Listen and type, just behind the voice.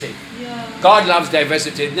God loves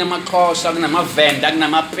diversity. KunamaXhosa, kunamaVenda,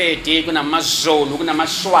 kunamaPedi, kunamaZulu,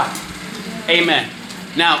 kunamaSwati. Amen.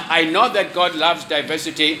 Now, I know that God loves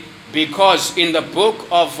diversity because in the book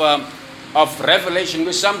of Revelation,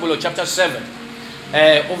 chapter 7,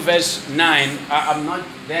 verse 9, I'm not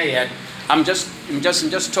there yet. I'm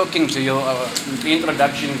just talking to you. The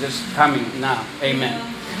introduction is just coming now. Amen.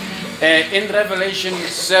 In Revelation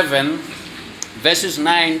 7, verses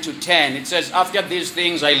 9 to 10, it says, "After these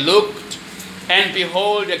things I looked, and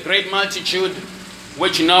behold, a great multitude,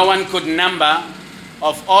 which no one could number,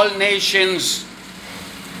 of all nations,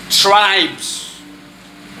 tribes,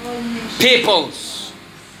 peoples,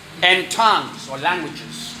 and tongues," or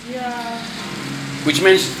languages. Yeah. Which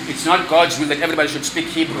means it's not God's will that everybody should speak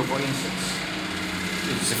Hebrew, for instance.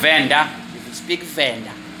 It's Venda. If you speak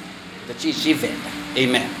Venda, the Chichi Venda.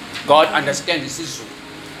 Amen. God understands this is.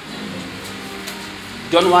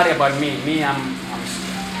 Don't worry about me.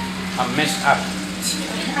 I'm messed up.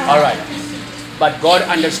 All right. But God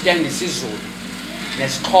understands this is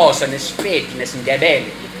Nes cause and Spade, Nes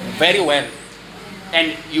Ndebele very well.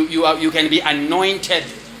 And you can be anointed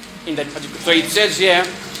in that particular. So it says here,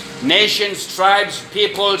 nations, tribes,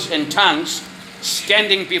 peoples, and tongues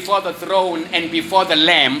standing before the throne and before the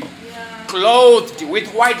Lamb, clothed with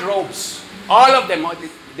white robes. All of them,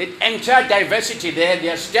 the entire diversity there, they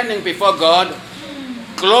are standing before God,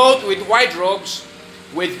 clothed with white robes,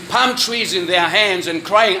 with palm trees in their hands, and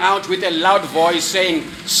crying out with a loud voice, saying,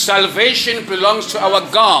 "Salvation belongs to our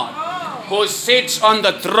God, who sits on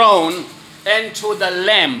the throne, and to the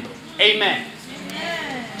Lamb." Amen.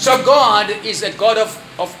 So God is a God of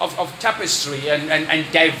tapestry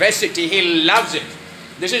and diversity. He loves it.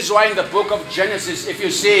 This is why in the book of Genesis, if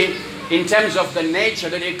you see in terms of the nature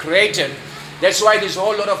that He created, that's why there's a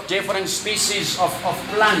whole lot of different species of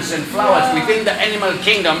plants and flowers. Within the animal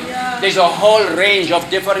kingdom, there's a whole range of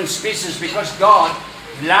different species because God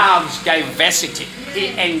loves diversity.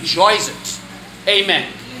 He enjoys it. Amen.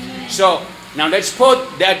 So now let's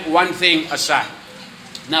put that one thing aside.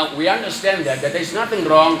 Now we understand that there's nothing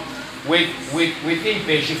wrong with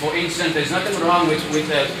Impeshi, for instance. There's nothing wrong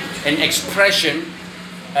with an expression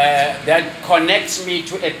that connects me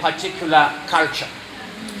to a particular culture.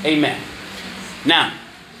 Amen. Now,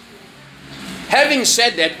 having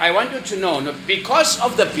said that, I want you to know, because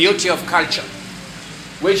of the beauty of culture,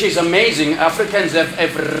 which is amazing, Africans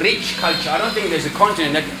have rich culture. I don't think there's a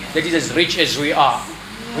continent that is as rich as we are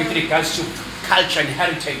with regards to culture and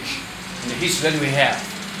heritage and the history that we have.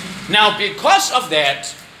 Now, because of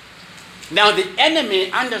that, now the enemy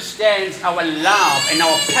understands our love and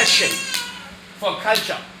our passion for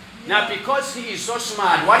culture. Now, because he is so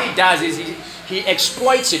smart, what he does is he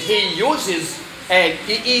exploits it. He uses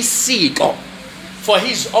EEC for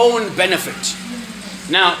his own benefit.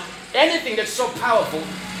 Now, anything that's so powerful,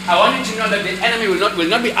 I want you to know that the enemy will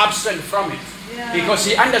not be absent from it, because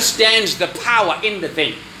he understands the power in the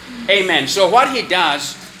thing. Amen. So what he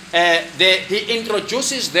does, he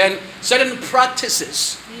introduces then certain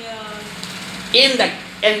practices and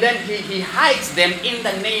then he hides them in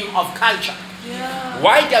the name of culture.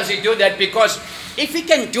 Why does he do that? Because if he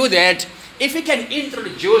can do that, if he can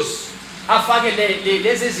introduce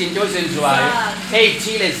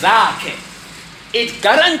it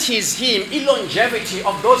guarantees him longevity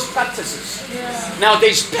of those practices. Now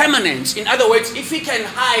there's permanence. In other words, if he can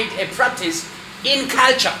hide a practice in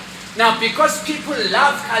culture, now because people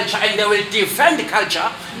love culture and they will defend culture,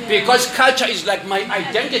 because culture is like my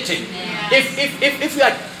identity. If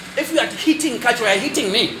you are hitting culture, you are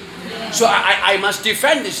hitting me. So I must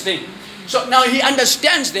defend this thing. So now he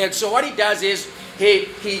understands that. So what he does is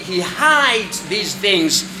he hides these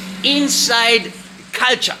things inside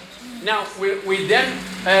culture. Now we then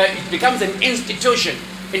it becomes an institution.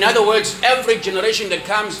 In other words, every generation that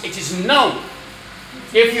comes, it is known.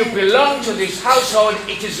 If you belong to this household,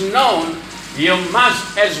 it is known. You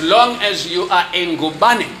must, as long as you are in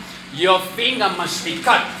Ngubane, your finger must be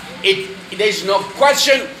cut. There is no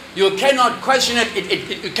question. You cannot question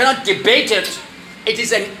it. You cannot debate it. It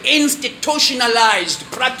is an institutionalized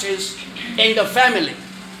practice in the family.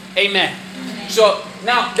 Amen. So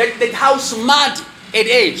now that's how smart it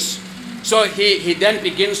is. So he then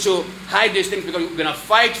begins to hide these things because we're going to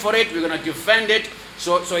fight for it. We're going to defend it.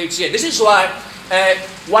 So it's here. This is why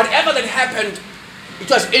whatever that happened, it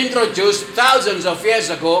was introduced thousands of years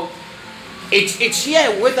ago. It's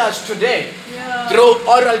here with us today through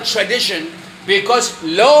oral tradition, because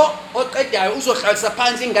lo oqedayo uzohlalisa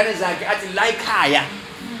phansi ingane zakhe athi la ekhaya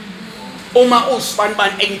uma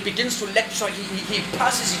uspanban, and he begins to lecture, he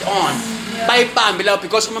passes it on. Bayibambe la,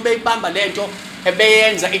 because uma beyibamba lento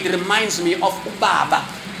ebeyenza, it reminds me of ubaba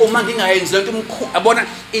uma ngingayenzi lento abona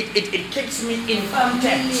it keeps me in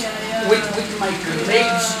contact with my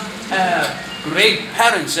great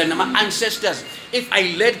parents and my ancestors. If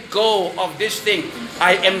I let go of this thing,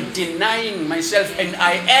 I am denying myself and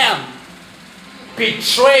I am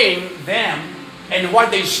betraying them and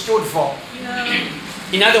what they stood for.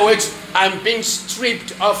 In other words, I'm being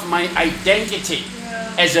stripped of my identity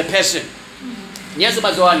as a person. Yes,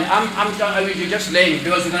 Bazwan, I'm just laying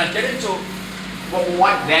because we're going to get into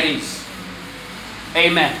what that is.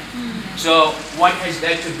 Amen. So, what has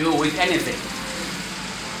that to do with anything?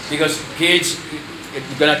 Because kids,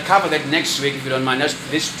 we're going to cover that next week if you don't mind.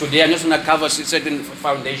 Today, I'm just going to cover a certain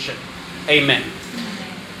foundation. Amen.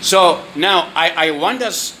 So, now I want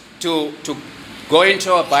us to go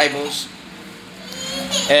into our Bibles.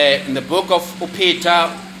 In the book of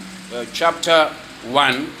Peter, chapter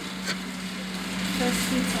 1,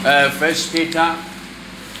 1 Peter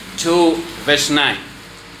 2, verse 9.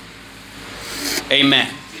 Amen.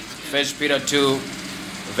 1 Peter 2,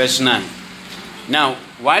 verse 9. Now,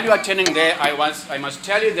 while you are turning there, I must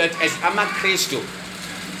tell you that as AmaKristu,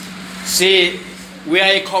 see, we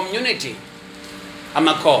are a community.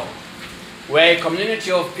 AmaCore. We are a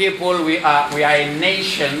community of people. We are a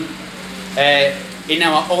nation in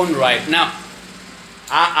our own right. Now,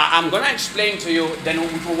 I'm going to explain to you then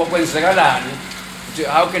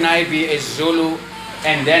how can I be a Zulu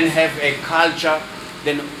and then have a culture.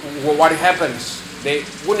 Then what happens?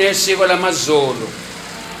 Kunesiko lamaZulu,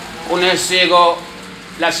 kunesiko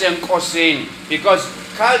lasenkosini, because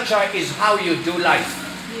culture is how you do life.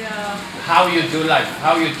 How you do life.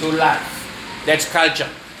 That's culture.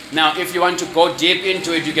 Now, if you want to go deep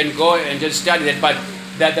into it, you can go and just study that. But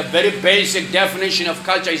the very basic definition of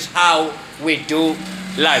culture is how we do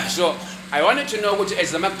life. So I wanted to know what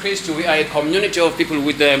as AmaKristu, we are a community of people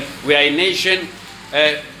we are a nation.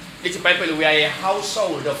 We are a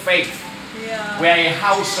household of faith. We are a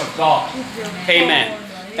house of God. Amen.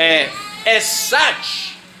 As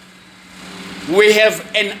such, we have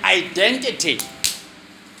an identity.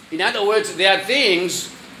 In other words, there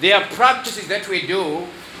are practices that we do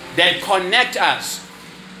that connect us.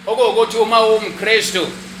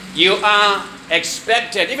 You are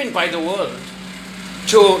expected, even by the world,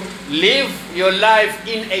 to live your life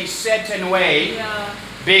in a certain way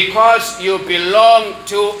because you belong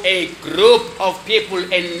to a group of people,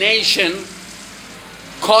 a nation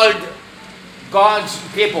called God's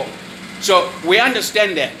people. So we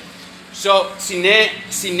understand that. So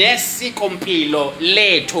sinesikompilo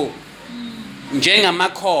lethu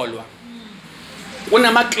njengamakholwa.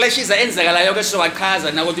 Kunama-clashes enzakalayo ke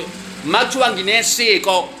siwachaza nakuthi makuthiwa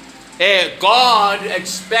nginesiko, God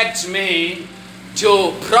expects me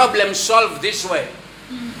to problem solve this way.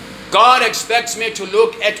 God expects me to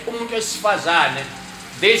look at umuntu wesifazane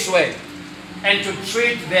this way and to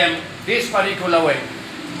treat them this particular way.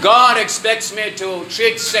 God expects me to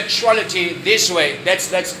treat sexuality this way.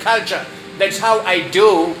 That's culture. That's how I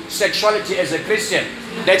do sexuality as a Christian.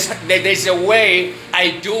 There's a way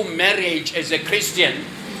I do marriage as a Christian.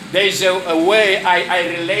 There's a way I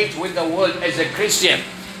relate with the world as a Christian.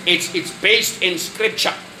 It's based in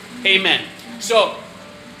Scripture. Amen. So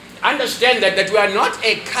understand that we are not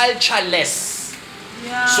a cultureless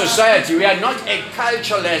society. We are not a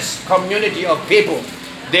cultureless community of people.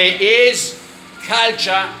 There is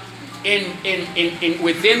culture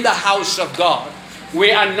within the house of God.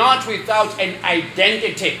 We are not without an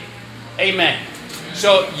identity. Amen.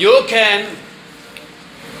 So you can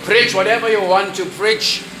preach whatever you want to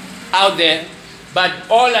preach out there, but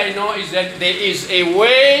all I know is that there is a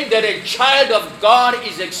way that a child of God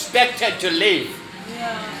is expected to live.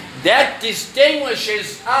 That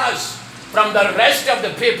distinguishes us from the rest of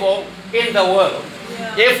the people in the world.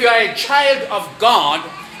 If you are a child of God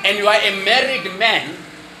and you are a married man,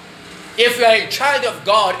 if you are a child of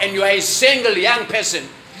God and you are a single young person,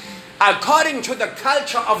 according to the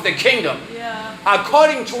culture of the kingdom,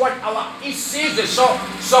 according to what our isizwe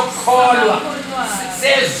sokholwa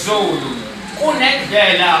sezulu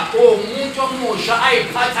kunendlela umuntu omusha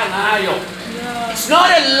ayiphatha ngayo. It's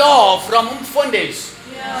not a law from umfundisi.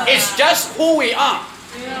 It's just who we are.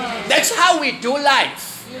 That's how we do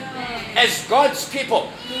life as God's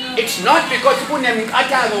people. It's not because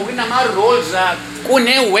kunemqathango kunama rules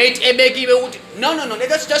kune weight ebekiwe ukuthi no,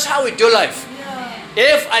 that's just how we do life.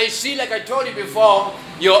 If I see, like I told you before,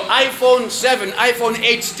 your iPhone 7, iPhone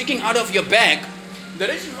 8 sticking out of your bag, the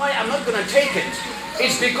reason why I'm not going to take it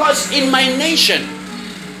is because in my nation,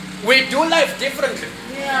 we do life differently.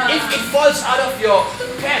 If it falls out of your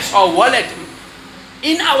purse or wallet,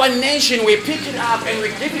 in our nation, we pick it up and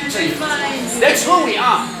we give it to you. That's who we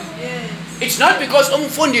are. It's not because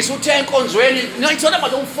umfundisi uthe enkonzweni. No, it's not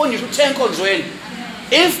about umfundisi uthe enkonzweni.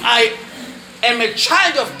 If I am a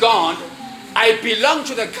child of God, I belong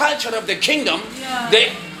to the culture of the kingdom.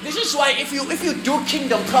 This is why if you do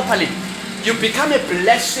kingdom properly, you become a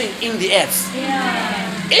blessing in the earth.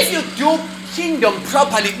 If you do kingdom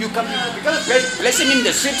properly, you become a blessing in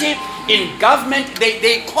the city, in government.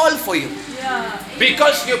 They call for you.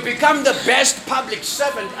 Because you become the best public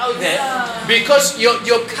servant out there. Because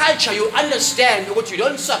your culture, you understand what you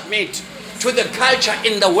don't submit to the culture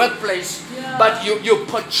in the workplace, but you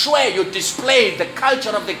portray, you display the culture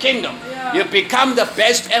of the kingdom. You become the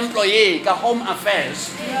best employee, the home affairs,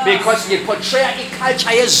 because you portray a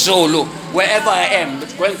culture Zulu wherever I am.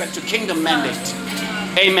 But going back to kingdom mandate.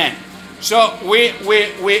 Amen. So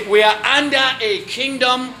we are under a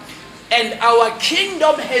kingdom, and our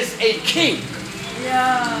kingdom has a king.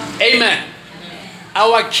 Amen.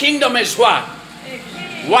 Our kingdom is what?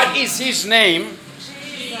 What is his name?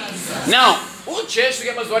 Now,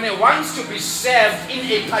 Jesus wants to be served in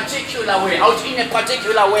a particular way, out in a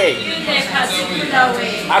particular way.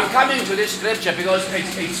 I'm coming to this scripture because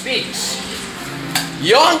it speaks.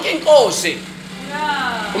 Yonke inkosi,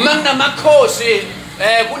 uma kunamakhosi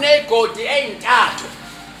kunegodi ey'ntathu.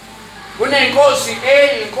 Kunenkosi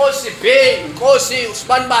A, inkosi B, inkosi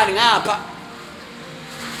usibanibani ngapha.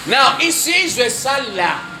 Now, isizwe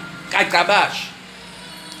sala kaGqabashi,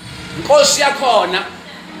 inkosi yakhona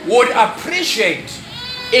would appreciate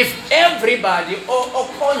if everybody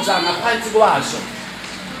okhonza ngaphansi kwazo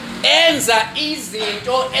enza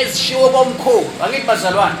izinto ezishiwo komkhulu. Angithi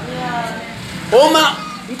bazalwane, uma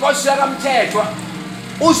inkosi yakaMthethwa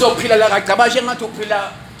uzophila la kaGqabashi engathi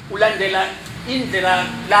uphila ulandela indlela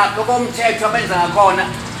lapho komthetho abenza ngakhona,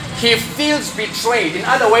 he feels betrayed. In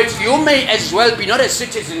other words, you may as well be not a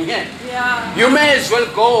citizen here. You may as well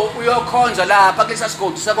go uyokhonza lapha kulesa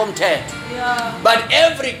sigodi sakomthetho. But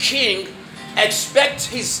every king expects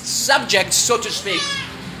his subjects, so to speak,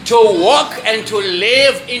 to walk and to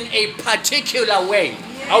live in a particular way.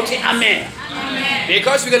 Okay, amen.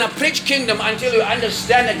 Because we're going to preach kingdom until you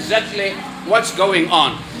understand exactly what's going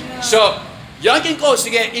on. So, yonke inkosi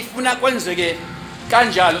ke ifuna kwenzeke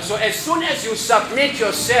kanjalo. So as soon as you submit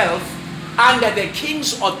yourself under the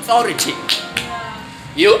king's authority,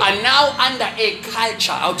 you are now under a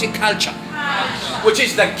culture, which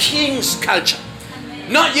is the king's culture.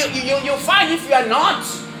 No, you find if you are not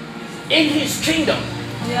in his kingdom,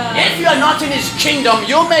 if you are not in his kingdom,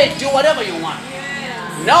 you may do whatever you want.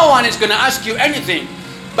 No one is going to ask you anything.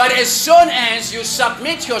 But as soon as you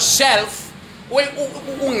submit yourself,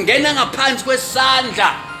 ungena ngaphansi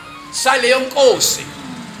kwesandla saleyo nkosi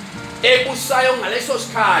ebusayo ngaleso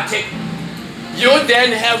sikhathi, you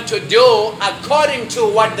then have to do according to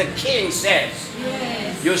what the king says.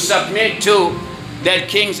 You submit to that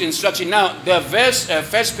king's instruction. Now, the verse,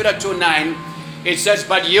 1 Peter 2:9, it says,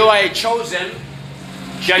 "But you are a chosen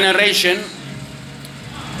generation,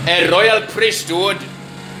 a royal priesthood,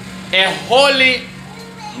 a holy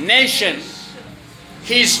nation,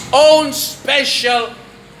 his own special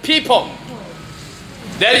people,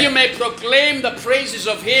 that you may proclaim the praises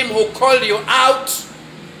of him who called you out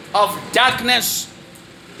of darkness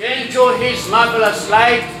into his marvelous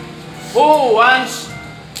light, who once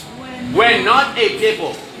were not a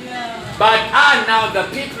people, but are now the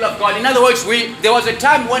people of God." In other words, there was a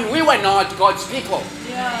time when we were not God's people.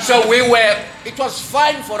 So it was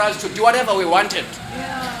fine for us to do whatever we wanted.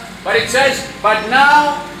 But it says, "But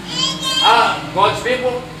now God's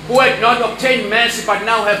people who had not obtained mercy, but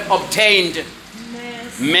now have obtained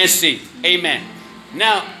mercy." Amen.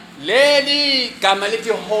 Now, lady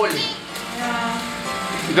Gamaliti holy.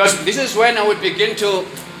 Because this is when I would begin to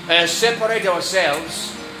separate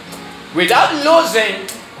ourselves without losing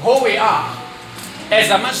who we are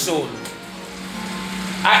as a Masul.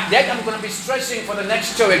 That I'm going to be stressing for the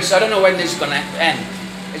next 2 weeks. I don't know when this is going to end.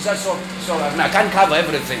 It's just so I can't cover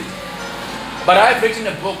everything. But I've written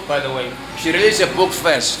a book, by the way. She released a book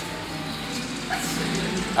first.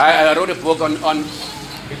 I wrote a book on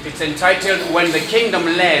it's entitled "When the Kingdom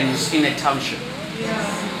Lands in a Township."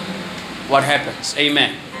 What happens?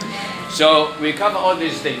 Amen. So we cover all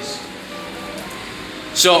these things.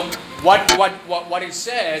 So what it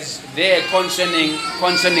says there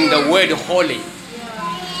concerning the word holy.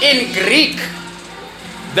 In Greek,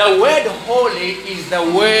 the word holy is the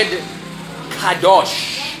word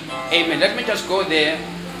kadosh. Amen. Let me just go there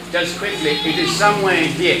just quickly. It is somewhere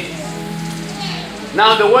here.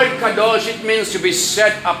 Now the word kadosh, it means to be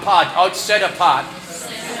set apart, set apart.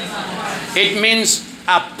 It means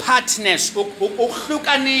apartness,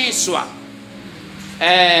 ukuhlukaniswa.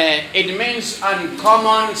 It means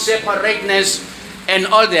uncommon, separateness, and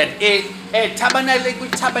all that. a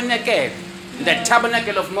tabernacle, the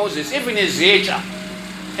tabernacle of Moses, even Ezekiel,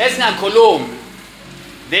 Esnakolom,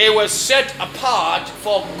 they were set apart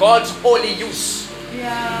for God's holy use.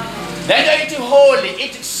 Then it holy,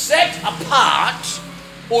 it's set apart,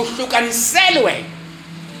 uhlukaniselwe,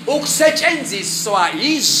 ukusetshenziswa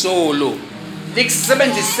izolo,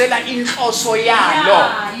 likusebenzisela inhloso yalo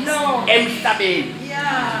emhlabeni.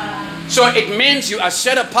 So it means you are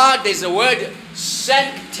set apart. There's a word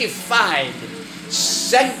sanctified.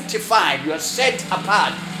 Sanctified. You are set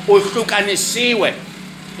apart. Uhlukanisiwe.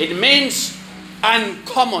 It means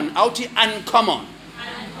uncommon. Auti uncommon.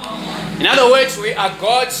 In other words, we are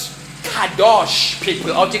God's kadosh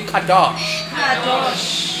people. Auti kadosh.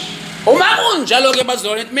 Kadosh.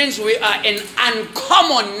 It means we are an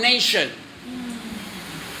uncommon nation.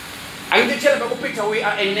 I can tell you, Peter, we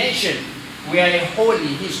are a nation. We are a holy,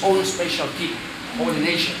 his own special people, holy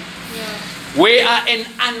nation. We are an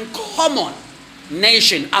uncommon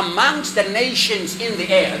nation amongst the nations in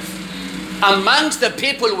the earth, amongst the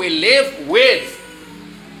people we live with.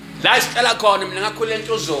 That's in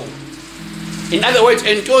other words,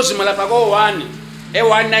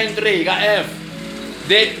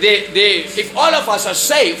 if all of us are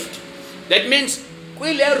saved, that means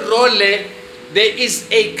there is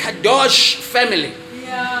a kadosh family.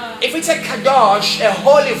 If it's a kadosh, a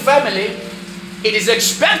holy family, it is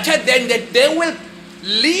expected then that they will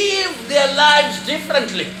live their lives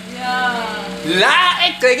differently.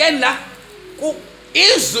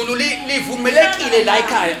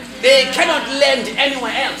 They cannot land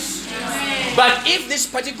anywhere else. But if this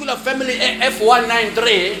particular family,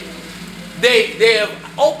 F193, they have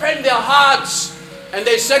opened their hearts and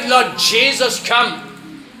they said, Lord Jesus, come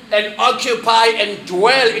and occupy and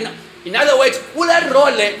dwell in other words,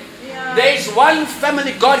 there is one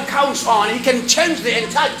family God counts on. He can change the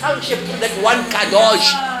entire township to that one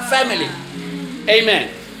kadosh family. Amen.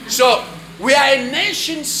 So we are a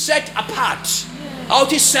nation set apart. How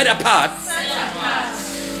to set apart?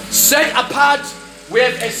 Set apart. We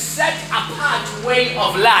have a set apart way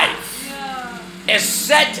of life. A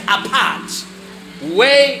set apart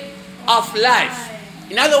way of life.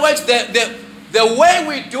 In other words, the way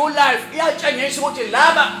we do life,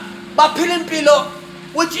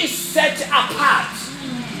 which is set apart.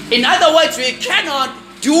 In other words, we cannot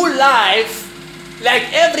do life like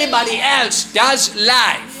everybody else does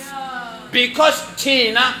life. Because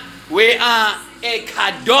Tina, we are a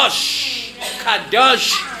kadosh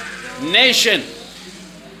nation.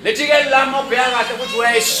 We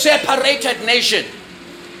are a separated nation.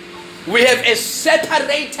 We have a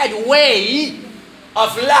separated way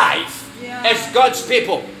of life as God's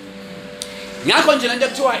people.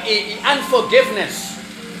 Unforgiveness.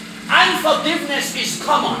 Unforgiveness is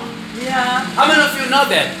common. How many of you know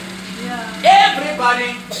that?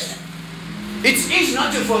 Everybody, it's easy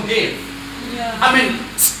not to forgive. I mean,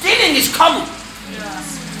 stealing is common.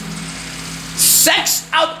 Sex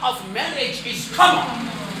out of marriage is common.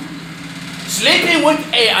 Sleeping with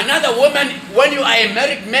another woman when you are a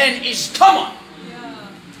married man is common.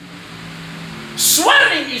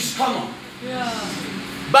 Swearing is common.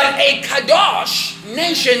 But a kadosh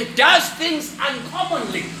nation does things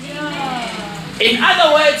uncommonly. In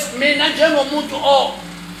other words,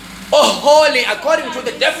 holy according to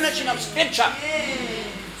the definition of scripture.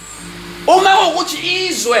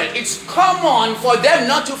 It's common for them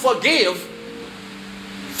not to forgive.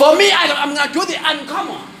 For me, I'm going to do the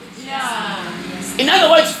uncommon. In other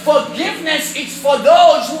words, forgiveness is for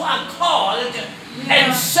those who are called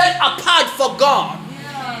and set apart for God.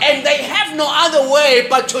 And they have no other way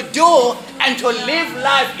but to do and to live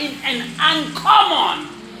life in an uncommon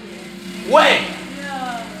way.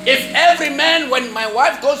 If every man, when my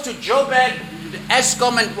wife goes to Joburg,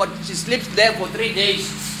 Eskom, and she sleeps there for 3 days,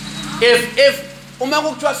 if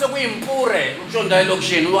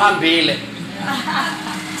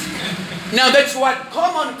now that's what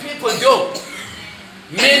common people do.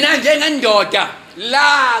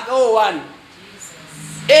 La go one.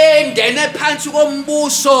 Engene phansi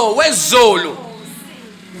kombuso wezolo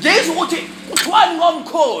ngizwe ukuthi kuthiwani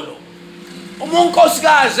ngomkholo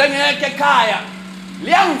umunkosikazi engeke ekhaya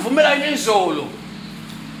liyangivumela ngizolo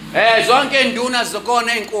zonke induna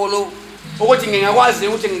zokona ezinkulu ukuthi ngingakwazi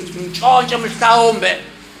ukuthi ngitshontshe mhlawumbe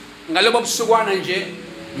ngalobo busukwana nje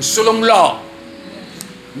ngisula umlomo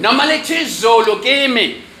noma lethi izolo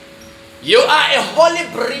kimi. You are a holy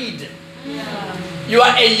breed. You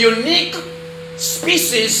are a unique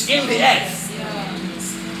species in the earth.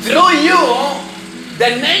 Through you, the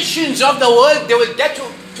nations of the world, they will get to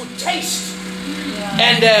taste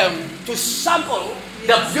and to sample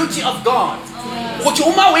the beauty of God. ukuthi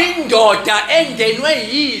uma uyindoda engenwe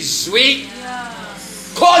yizwi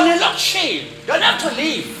khona lokushila, don't have to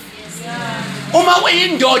leave. Uma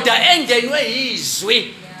uyindoda engenwe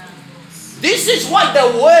yizwi, this is what the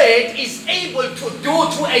word is able to do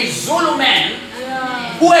to a Zulu man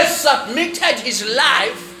who has submitted his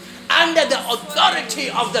life under the authority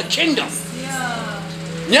of the kingdom.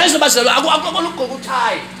 Yes,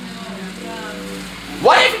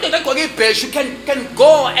 what if you don't go get best? You can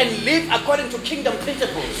go and live according to kingdom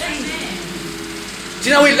principles.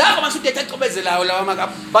 You know, we love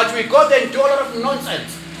but we go there and do a lot of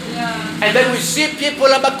nonsense. And then we see people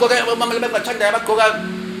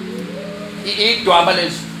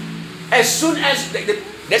as soon as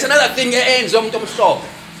there's another thing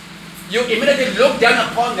you immediately look down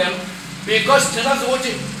upon them because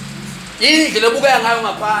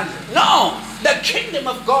no, the kingdom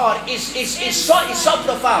of God is so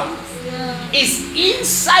profound. It's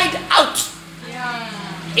inside out.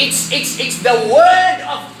 It's the word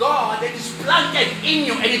of God that is planted in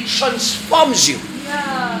you and it transforms you.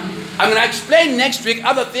 I'm going to explain next week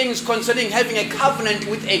other things concerning having a covenant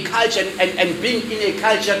with a culture and being in a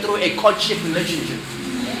culture through a courtship relationship.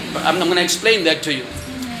 But I'm going to explain that to you.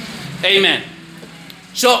 Amen.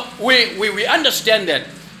 So we understand that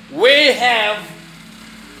we have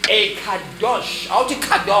a kadosh. Out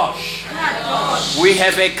kadosh. We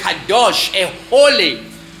have a kadosh, a holy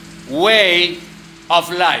way of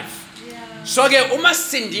life. So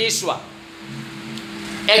umasindiswa.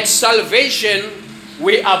 At salvation,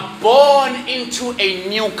 we are born into a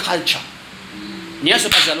new culture. Yes,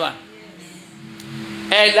 bazalwane.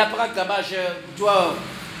 Lapha kagabashe kuthiwa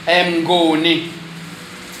ngoni.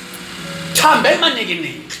 Thambeni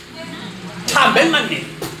maniki. Thambeni maniki.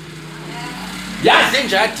 Yazi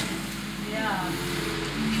njati.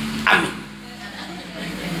 Amen.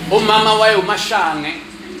 Umama waye umashange.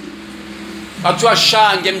 Bathiwa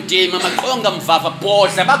shange mdima maqonga mvava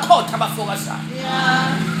bodla bakhotha abafokazana.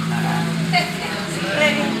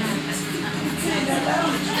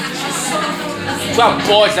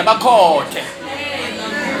 Babodla bakhothe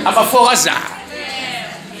abafokazana.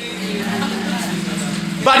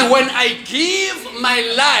 But when I give my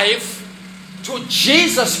life to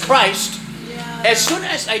Jesus Christ, as soon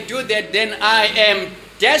as I do that, then I am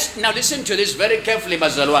destined. Now listen to this very carefully,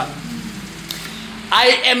 bazalwane.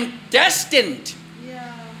 I am destined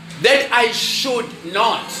that I should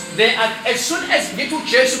not. As soon as get to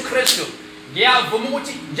Jesus Christ, ngiyavuma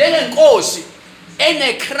ukuthi njengenkosi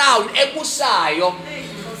ene crown ebusayo,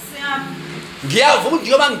 ngiyavuma ukuthi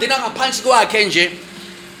njengoba ngidina ngaphansi kwakhe nje,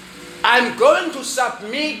 I'm going to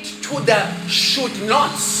submit to the should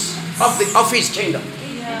nots of his kingdom.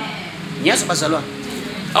 Yes, bazalwane.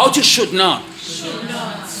 How to should not.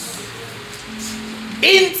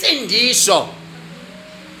 Insindiso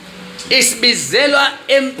isibizelwa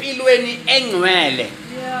empilweni engcwele.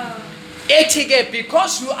 Ethi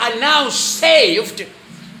because you are now saved,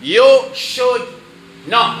 you should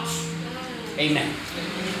not. Amen.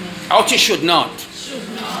 How to should not.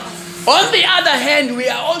 On the other hand, we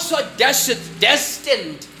are also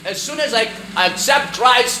destined, as soon as I accept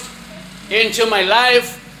Christ into my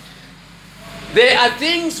life, there are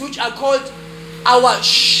things which are called our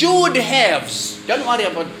should haves. Don't worry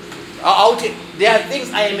about there are things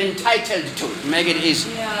I am entitled to. Make it easy.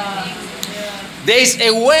 There is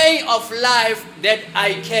a way of life that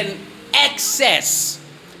I can access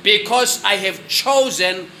because I have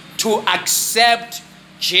chosen to accept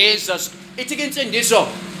Jesus.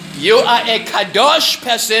 You are a kadosh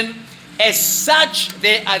person. As such,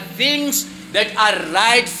 there are things that are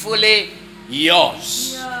rightfully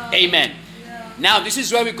yours. Amen. Now, this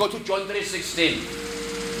is where we go to John 3:16.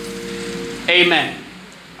 Amen.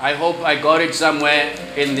 I hope I got it somewhere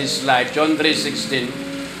in this slide. John 3:16.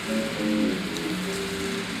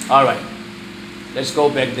 All right. Let's go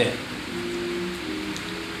back there.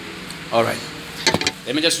 All right.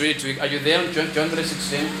 Let me just read it to you. Are you there? John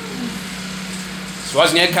 3:16. So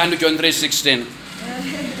what's near kind of John 3:16?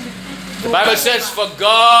 The Bible says, "For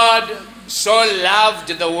God so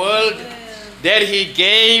loved the world that he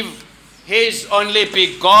gave his only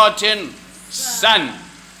begotten Son,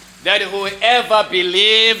 that whoever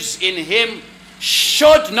believes in him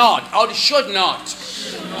should not."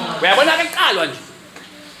 Uyabona ke iqalwa nje.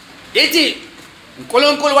 Ithi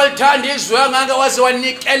uNkulunkulu walithanda izwe ngake waze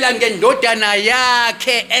wanikela ngendodana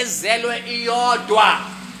yakhe ezelwe iyodwa.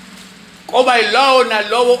 Kuba yilowo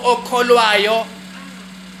nalowo okholwayo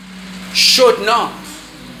should not.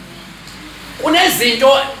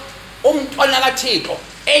 Kunezinto umntwana kaThixo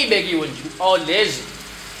eyibekiwe nje lezi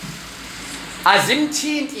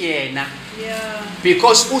azimthinti yena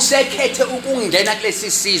because usekhethe ukungena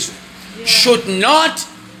kulesi sizwe should not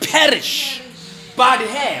perish, but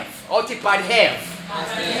have,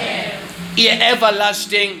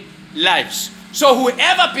 everlasting lives. So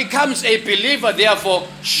whoever becomes a believer, therefore,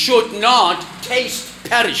 should not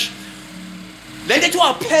perish. Let it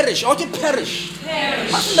perish, perish.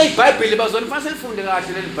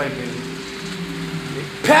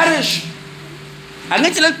 Perish.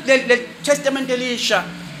 Angithi le testament elisha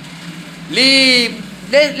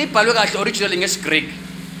libhalwe kahle originally ngesiGreek.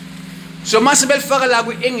 So mase belifaka la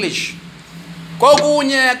ku-English.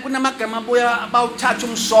 Kokunye kunamagama abuya abawuthatha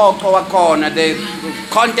umsoco wakhona, the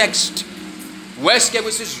context weske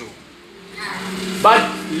kwisizulu. But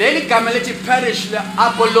leli gama lethi perish le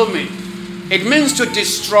apolumi, it means to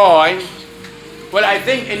destroy. Well, I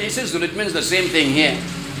think in isiZulu it means the same thing here.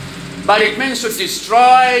 But it means to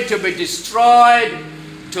destroy, to be destroyed,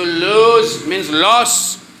 to lose, means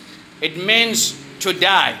loss. It means to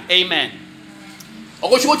die. Amen.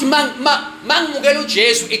 It's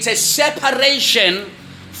a separation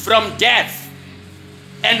from death.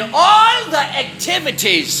 And all the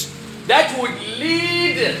activities that would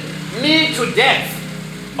lead me to death,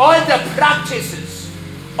 all the practices,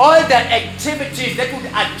 all the activities that would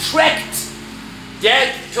attract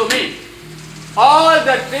death to me, all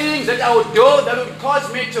the things that I would do that would cause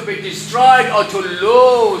me to be destroyed or to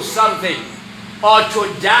lose something or to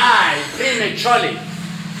die prematurely.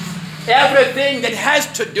 Everything that has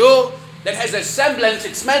to do, that has a semblance,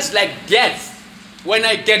 it smells like death. When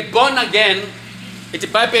I get born again, it's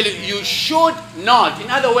Bible, you should not. In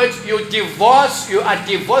other words, you are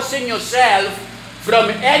divorcing yourself from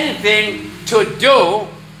anything to do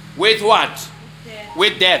with what? Death.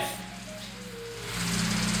 With death.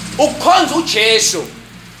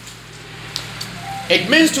 It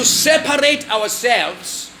means to separate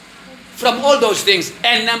ourselves from all those things.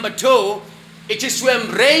 And number two, it is to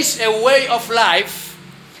embrace a way of life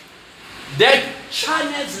that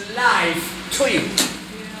channels life to you.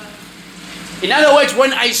 In other words,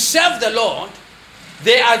 when I serve the Lord,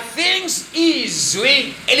 there are things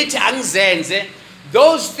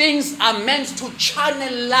those things are meant to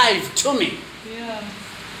channel life to me.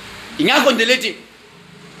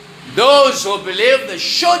 Those who believe they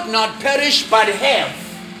should not perish but have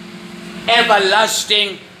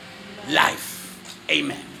everlasting life.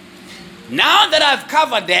 Amen. Now that I've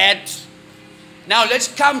covered that, now let's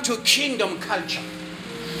come to kingdom culture.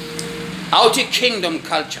 Out of kingdom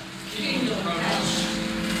culture. Kingdom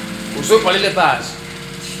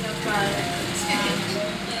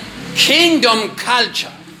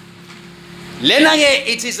culture.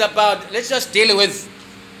 It is about, let's just deal with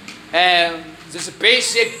this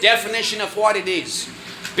basic definition of what it is.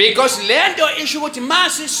 Because lento isho ukuthi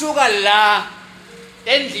masisuka la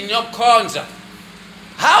endlini yokukhonza,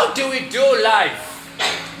 how do we do life?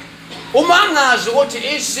 Uma ngazi ukuthi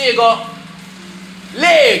isiko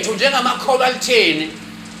lethu njengamakholwa lithini.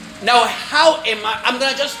 Now how am I'm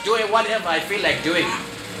going to just do whatever I feel like doing.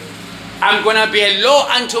 I'm going to be a law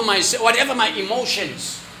unto myself, whatever my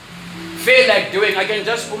emotions feel like doing. I can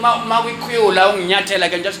just I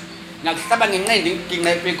can just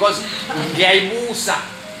because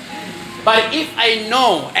but if I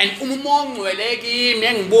know and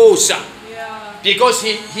because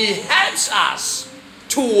he helps us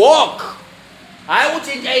to walk, I would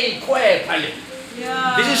think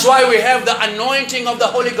this is why we have the anointing of the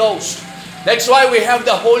Holy Ghost. That's why we have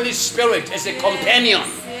the Holy Spirit as a companion,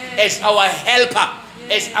 as our helper,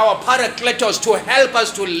 as our paracletos, to help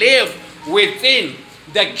us to live within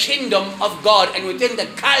the kingdom of God and within the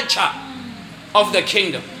culture of the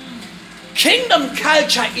kingdom. Kingdom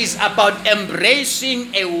culture is about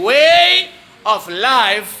embracing a way of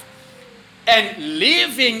life and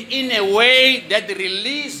living in a way that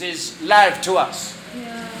releases life to us.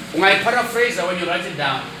 When I paraphrase when you write it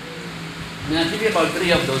down, I'm going to give you about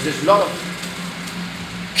 3 of those. There's a lot of.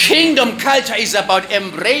 Kingdom culture is about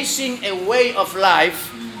embracing a way of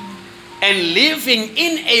life and living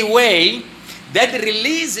in a way that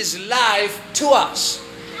releases life to us.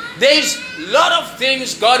 There's a lot of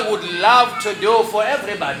things God would love to do for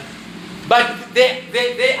everybody. But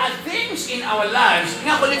there are things in our lives.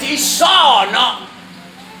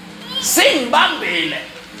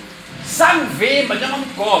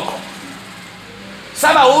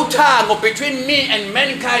 Between me and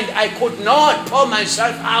mankind, I could not pour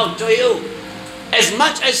myself out to you. As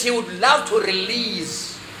much as he would love to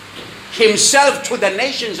release himself to the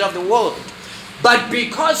nations of the world. But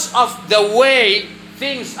because of the way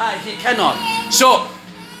things are, he cannot. So,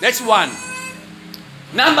 that's one.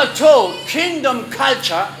 Number 2, kingdom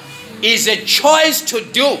culture is a choice to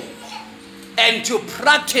do and to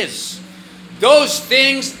practice those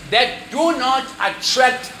things that do not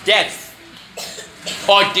attract death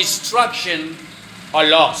or destruction or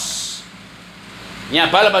loss.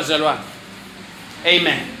 Ngiyabhala bazalwane.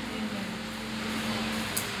 Amen.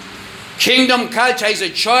 Kingdom culture is a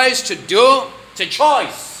choice to do. It's a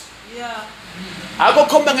choice. Yeah.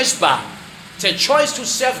 It's a choice to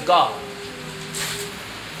serve God.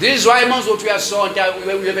 This is why most of we are sonta,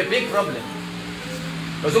 we have a big problem.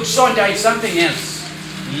 Because sonta is something else.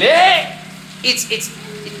 It's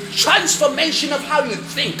transformation of how you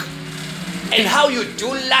think and how you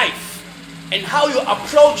do life and how you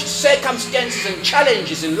approach circumstances and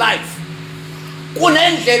challenges in life.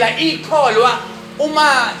 Kunendlela ikholwa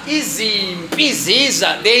uma izimpi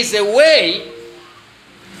ziza, there is a way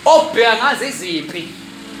obheka ngazo izimpi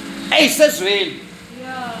eyisezweni.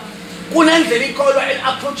 Yeah. Kunendlela ikholwa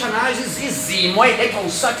approach ngazo izimo eyilethwa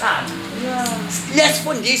uSathane. Yeah.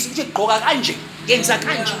 Lesifundisa ukuthi gqoka kanje, yenza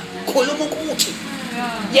kanje, khuluma ukuthi.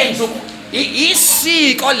 Yenza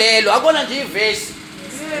isiko lelo, akona nje ivesi.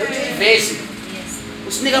 Ivesi.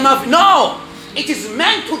 Usinika amavi. No, it is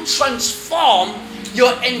meant to transform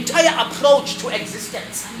your entire approach to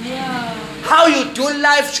existence. Yeah. How you do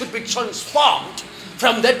life should be transformed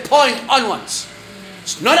from that point onwards.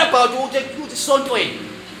 It's not about ukuthi sontweni.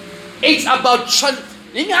 It's about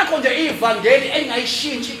ingakho nje ivangeli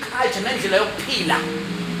engayishintsha iculture nendlela yokuphila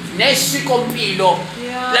nesikompilo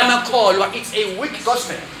lamakholwa. It's a weak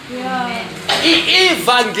gospel. Yeah.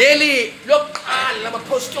 Ivangeli lokuqala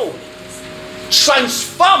labapostoli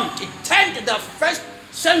transformed, it turned the first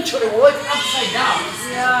century world upside down.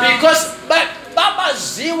 Yeah. Because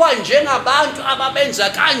babaziwa njengabantu ababenza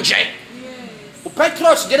kanje.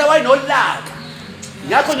 uPetros ngena wayinolaka.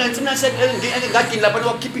 Ngakho ngentsina ngadini lapha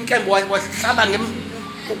wakhipha inkembo wahlaba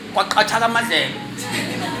kwaqatha amadlelo.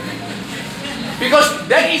 Because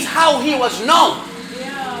that is how he was known.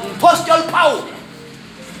 Apostle Paul,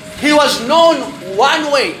 he was known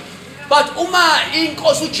one way. But uma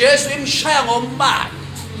inkosi uJesu imshaya ngombani.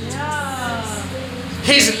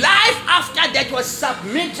 His life after that was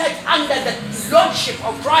submitted under the lordship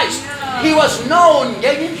of Christ. He was known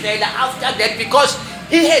after that because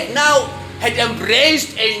he had now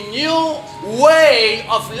embraced a new way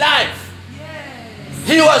of life.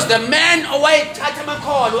 He was the man owayethatha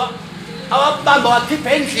amakholwa awabamba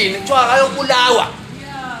wakhipha endlini kuthiwa akayobulawa.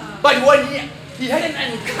 But when he had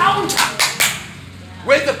an encounter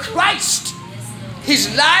with the Christ, his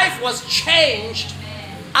life was changed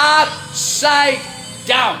upside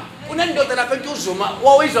down. Unendoda lapha eNtuzuma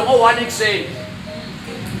wawizwa ngo1 ekuseni.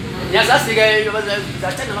 Ngiyazazi ke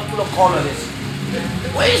zathanda kakhulu ukukholwa lesi.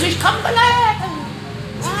 Wayizwa isikhambala.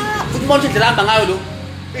 Futhi umuntu indlela hamba ngayo lo.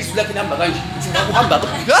 Izwi lakhe lihamba kanje. Uhamba.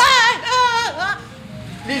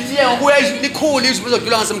 Liziye ngokuya likhulu izwi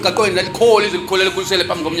bezodlula ngasemgaqweni lalikhulu izwi likhulu likhulisele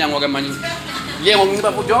phambi komnyango ke manje. Liye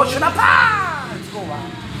ngokunciba futhi yoshona phansi ngoba.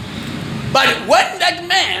 But when that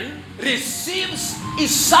man receives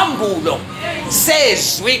isambulo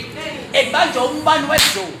sezwi ebanjwa umbani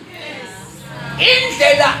wezulu,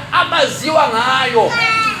 indlela abaziwa ngayo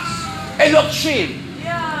elokishini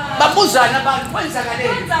babuzana abantu kwenzakaleni.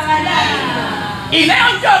 Ileyo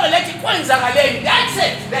nto lethi kwenzakaleni. That's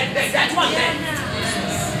it. That one there.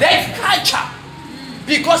 That culture.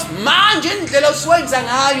 Because manje indlela osiwenza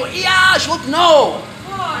ngayo iyasho ukuthi no.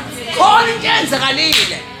 Khona into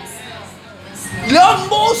yenzakalile. Lo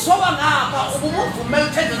mbuso wangapha ubuvumela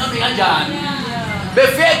uthenze nami kanjani.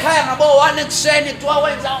 Befike ekhaya ngabo1 ekuseni kuthiwa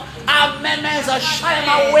wenza amemeza shaya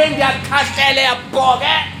amawindi akhahlele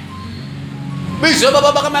yabhoke. Bizo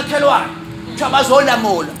baba bakamakhelwane kuthiwa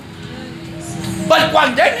bazolamula. But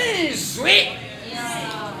kwangena izwi,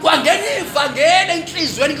 kwangena ivangeli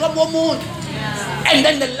enhlizweni komuntu. And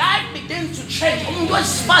then the life begins to change. Umuntu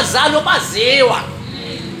wesifazane obaziwa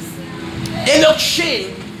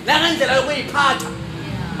elokishini nangendlela yokuyiphatha.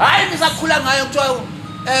 Hayi misakhula ngayo kuthiwa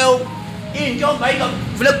intombi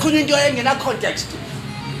ayivule kukhulunywa into engena context.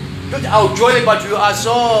 Not awujoli but you are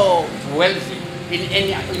so wealthy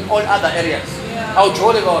in all other areas.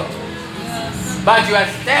 Awujoli God. But you are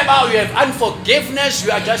stable, you have unforgiveness,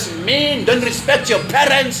 you are just mean, don't respect your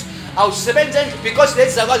parents. Awusebenza because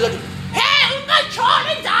that's the God. Hey,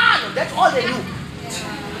 ungajoli njalo. That's all they do.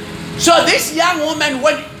 So this young woman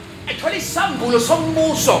went actually isambulo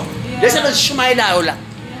sombuso lesebenzishumayelayo la.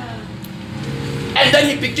 And then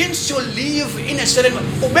he begins to live in a certain way.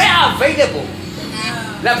 Ube available.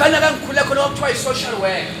 Laphana kangikhule khona okuthiwa social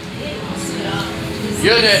work.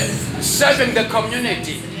 You're serving the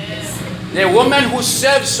community. The woman who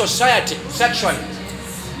serves society sexually.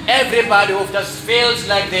 Everybody who just feels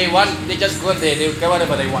like they just go there, they get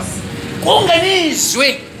whatever they want.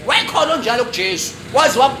 Kungenizwi wayekhona onjalo kuJesu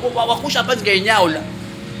wazi wakhusha phansi ngeenyawo la.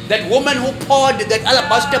 That woman who poured that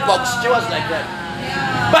alabaster box, she was like that.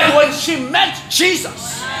 But when she met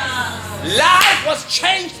Jesus, life was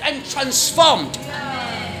changed and transformed.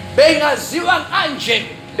 Bengaziwa kanje,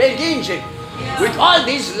 benginje, with all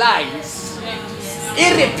these lies,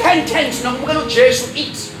 irrepentance nokumukela uJesu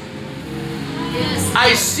it.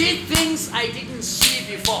 I see things I didn't see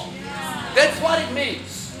before. That's what it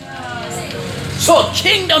means. So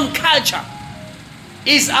kingdom culture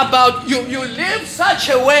is about you live such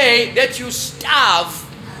a way that you starve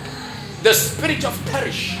the spirit of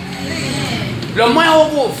perish. The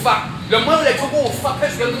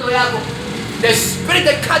spirit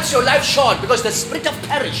that cuts your life short, because the spirit of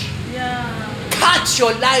perish cuts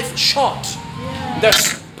your life short. The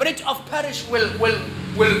spirit of perish will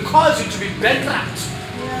cause you to be bankrupt.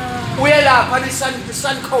 We are on the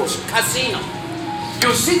Sun Coast Casino.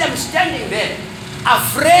 You see them standing there,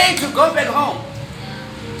 afraid to go back home.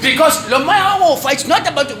 Because it's not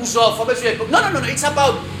about the no.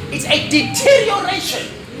 It's a deterioration.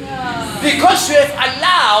 Because you have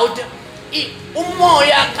allowed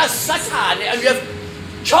umoya ka Satan and you have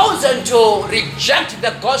chosen to reject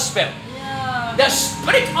the gospel. The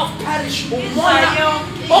spirit of perish umoya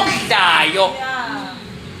okdayo.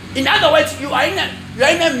 In other words, you are in a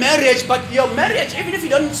marriage, but your marriage, even if you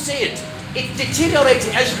don't see it, it's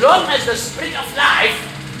deteriorating. As long as the spirit of life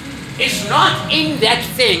is not in that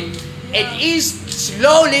thing, it is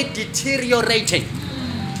slowly deteriorating.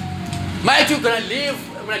 Might you gonna live?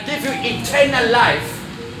 I'm gonna give you eternal life.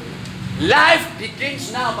 Life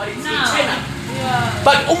begins now, but it's eternal.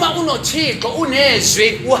 But uma unothixo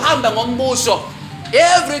unezwi uhamba ngombuso,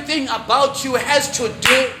 everything about you has to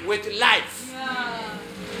do with life.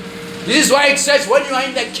 This is why it says when you are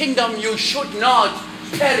in the kingdom, you should not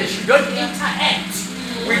perish. You don't interact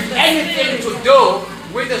with anything to do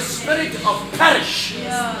with the spirit of perish.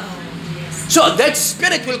 So that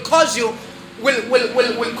spirit will cause you to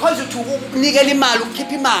nikela imali, keep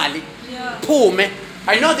imali, phume.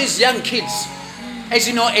 I know these young kids, as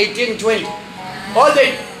you know, 18, 20. All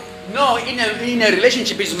they know in a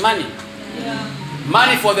relationship is money.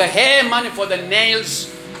 Money for the hair, money for the nails,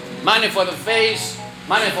 money for the face,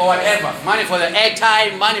 money for whatever, money for the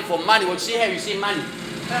airtime, money for money. When you see here, you see money.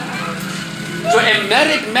 So a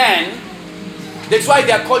married man, that's why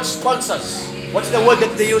they are called sponsors. What's the word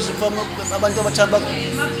that they use for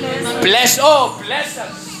bless? Oh, bless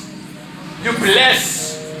us. You bless.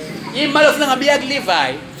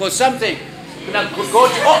 Levi for something.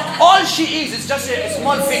 All she is just a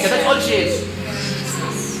small figure. That's all she is.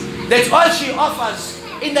 That's all she offers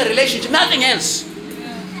in the relationship. Nothing else.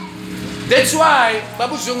 That's why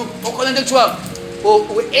Babu Zungu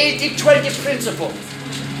 80-20 principle.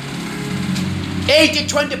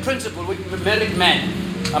 80-20 principle with married men.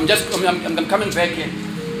 I'm coming back in.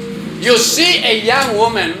 You see a young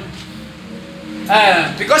woman,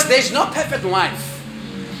 because there's no perfect wife.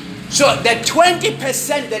 So the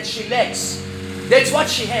 20% that she lacks, that's what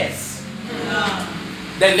she has.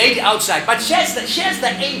 The lady outside. But she has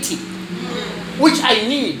the 80, which I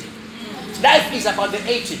need. Life is about the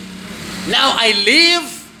 80. Now I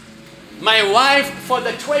leave my wife for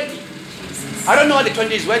the 20. I don't know what the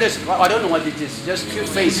 20 is. I don't know what it is. Just cute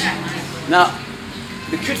face. Now,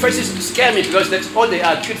 the cute faces scare me because that's all they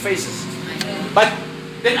are, cute faces. But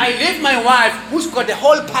then I leave my wife, who's got the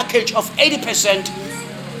whole package of 80%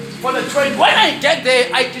 for the 20. When I get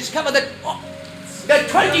there, I discover that the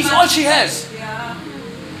 20 is all she has.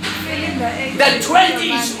 The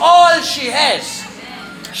 20 is all she has.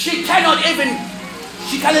 She can't even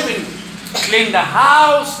clean the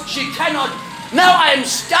house. She cannot. Now I am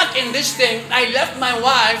stuck in this thing. I left my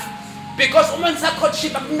wife because you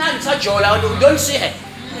don't see her.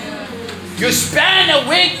 You spend a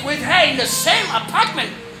week with her in the same apartment.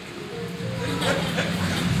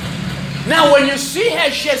 Now when you see her,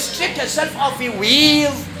 she has stripped herself of a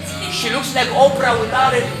weave. She looks like Oprah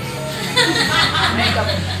without it.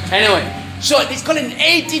 Anyway, so it's called an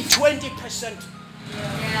 80-20%.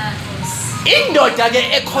 Indoda ke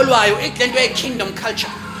ekholwayo iklento ye kingdom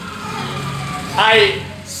culture. I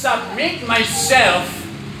submit myself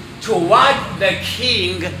to what the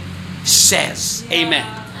king says. Amen.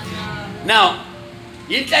 Now,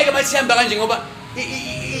 inhleke bathemba kanje ngoba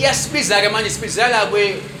iyasibiza ke manje sibizala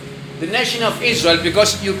kwe the nation of Israel,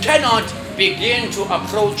 because you cannot begin to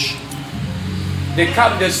approach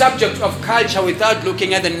the subject of culture without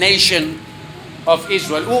looking at the nation of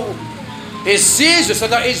Israel.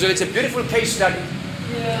 Southern Israel, it's a beautiful case study.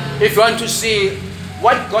 If you want to see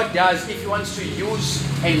what God does, if He wants to use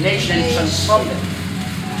a nation and transform them.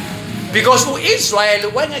 Because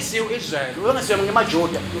Israel, when I say Israel, when I say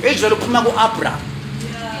Israel, Abraham.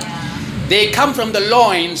 They come from the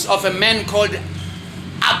loins of a man called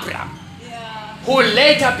Abraham, who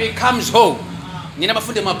later becomes who? He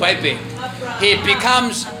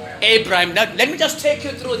becomes Abraham. Now, let me just take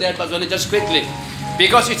you through that, but just quickly,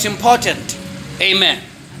 because it's important. Amen.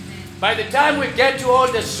 By the time we get to all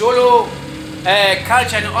the Zulu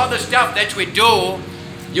culture and all the stuff that we do,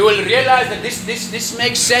 you will realize that this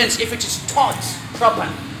makes sense if it is taught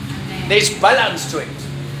properly. There's balance to it.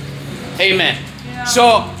 Amen. Yeah.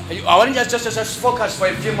 So I want to just focus for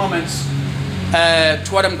a few moments to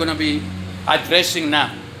what I'm going to be addressing now.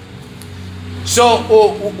 So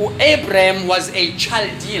Abraham was a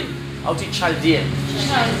Chaldean. How to Chaldean?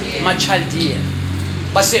 Ma Chaldean.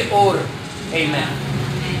 But say Ur. Amen.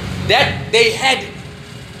 That they had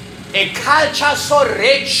a culture so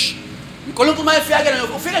rich. Nkulunkulu mayefika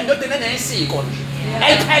ufika indoda enesiko nje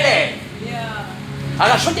eliphelele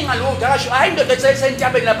akashoti ngalutho akasho hayi indoda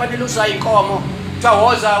esentabeni lapha nilusa inkomo kuthiwa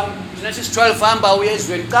woza Genesis 12 hamba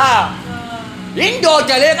uyezweni cha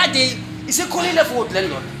indoda le kade isikhulile futhi le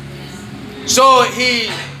ndoda. So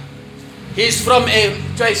he's from a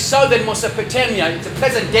southern Mesopotamia, it's the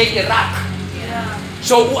present day Iraq.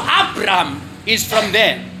 So Abraham is from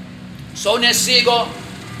there. So nesiko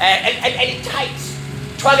tight.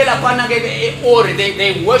 They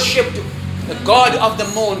worshipped the god of the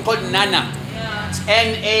moon called Nana. It's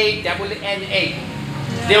N-A-N-A.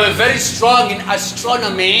 They were very strong in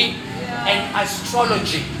astronomy and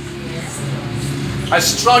astrology.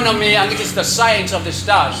 Astronomy, and it is the science of the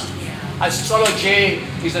stars. Astrology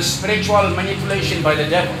is a spiritual manipulation by the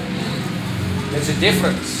devil. There's a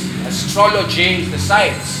difference. Astrology is the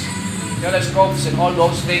science. Telescopes and all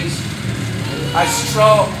those things.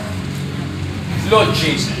 Lord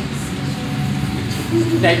Jesus.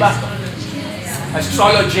 Neighbor.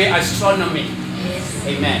 Astrology, astronomy.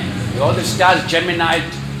 Amen. All the stars, Gemini,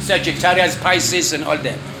 Sagittarius, Pisces, and all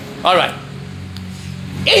that. All right.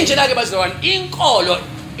 In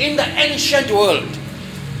the ancient world,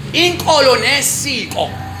 inkolo nesiko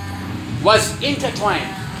was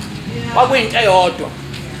intertwined.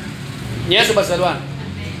 Yes, bazalwane.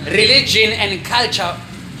 Religion and culture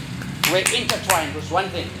were intertwined. Was one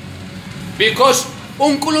thing. Because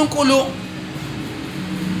uNkulunkulu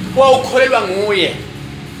wawukholelwa nguye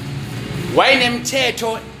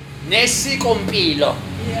wayenemthetho nesiko mpilo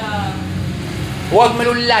wakumele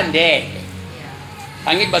ulandele.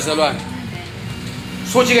 Angithi bazalwane,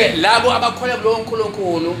 futhi ke labo abakholelwa kulo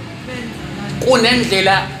uNkulunkulu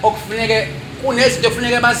kunendlela okufuneke kunezinto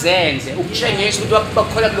okufuneke bazenze ukutshengisa ukuthi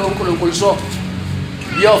bakholelwa kulo uNkulunkulu. So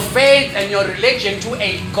your faith and your religion to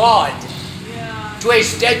a God, to a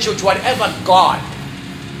statue, to whatever God,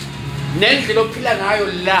 nendlela ophila ngayo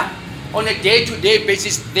la on a day-to-day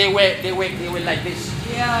basis, they were like this.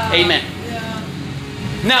 Amen.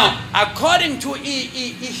 Now, according to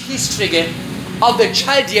history of the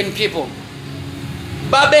Chaldean people,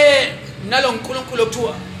 babe nalo uNkulunkulu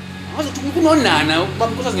okuthiwa kunonana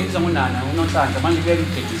babukuzazingimbiza ngonana uNonhlanhla manje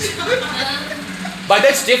kuyekugedisa. But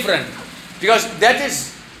that's different because that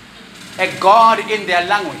is a God in their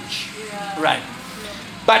language. Right.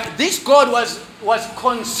 But this God was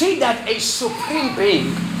considered a supreme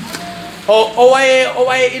being or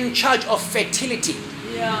in charge of fertility.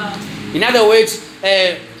 In other words,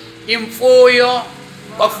 imfuyo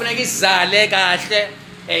kwakufuneka izale kahle,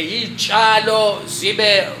 izitshalo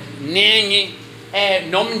zibe ningi,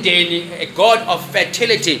 nomndeni, a God of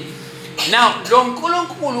fertility. Now, lo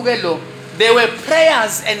uNkulunkulu ke lo, there were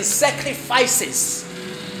prayers and sacrifices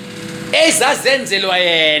ezazenzelwa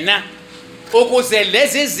yena ukuze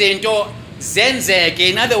lezi zinto zenzeke.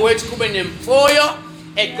 In other words, kube nemfuyo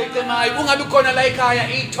eqeqemayo, ungabi khona la ekhaya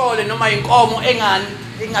ithole noma inkomo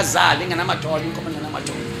engazali enganamathole, inkomo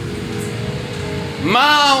enganamathole.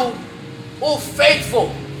 Ma ufaithful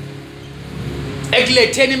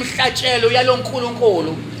ekuletheni imihlatshelo yalo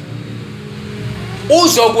uNkulunkulu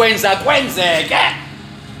uzokwenza kwenzeke.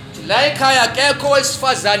 La ekhaya akekho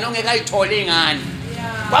wesifazane ongekayithole ingane.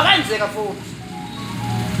 Kwenzeka futhi.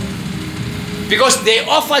 Because they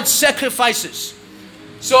offered sacrifices.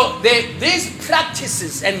 So these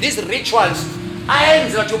practices and these rituals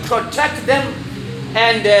are to protect them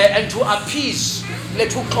and to appease.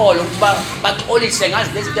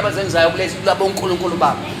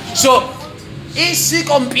 So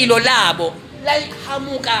isiko mpilo labo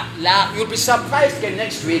laliqhamuka la. You'll be surprised again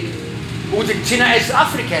next week. As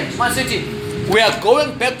Africans, Man City, we are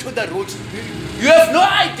going back to the roots. You have no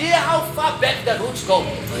idea how far back the roots go.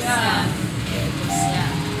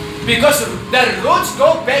 Because the roots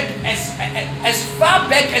go back as far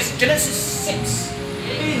back as Genesis 6.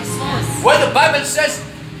 Where the Bible says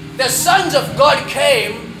the sons of God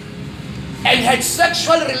came and had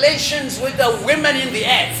sexual relations with the women in the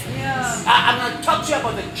earth. Yeah. I'm going to talk to you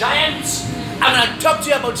about the giants. I'm going to talk to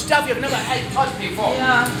you about stuff you've never had taught before.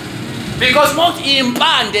 Yeah. Because most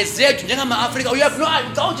impande zethu njengama-Afrika, you have no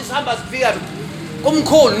idea. Don't just hamba zifika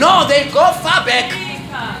kumkhulu. No, they go far back.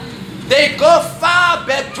 They go far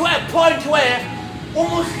back to a point where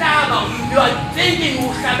umuhlaba, you are thinking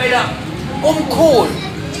uhlabela umkhulu.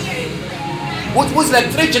 Which was like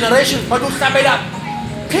 3 generations, but uhlabela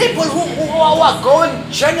people who are going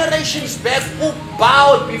generations back, who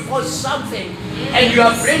bowed before something, and you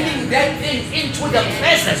are bringing that thing into the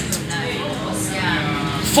present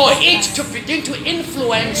for it to begin to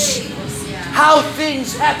influence how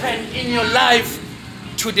things happen in your life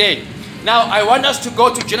today. Now, I want us to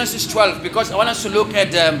go to Genesis 12 because I want us to look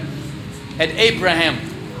at Abraham.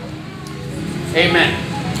 Amen.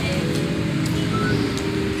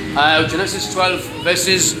 Genesis 12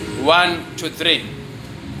 verses 1 to 3.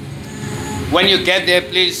 When you get there,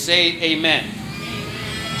 please say amen.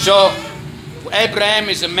 So, Abraham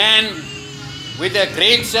is a man with a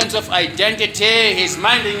great sense of identity. He's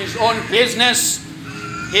minding his own business.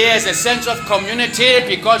 He has a sense of community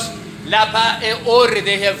because lapha eOri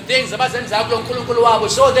they have things. So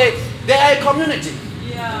they are a community.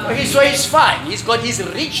 Yeah. So he's fine. He's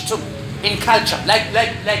rich too in culture, like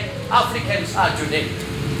Africans are today.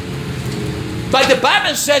 But the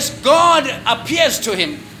Bible says God appears to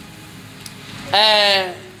him.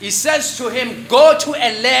 He says to him, go to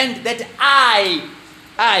a land that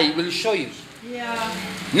I will show you. Yeah.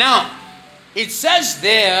 Now, it says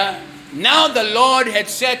there, now the Lord had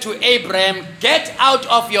said to Abraham, get out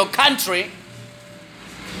of your country,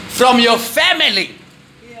 from your family,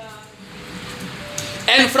 Yeah.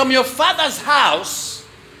 and from your father's house.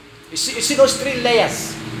 You see those 3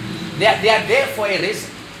 layers? They are there for a reason.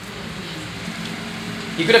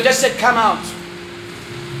 He could have just said, come out.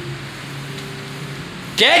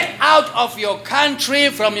 Get out of your country,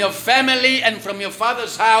 from your family, and from your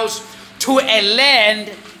father's house to a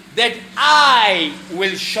land that I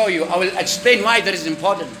will show you. I will explain why that is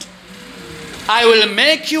important. I will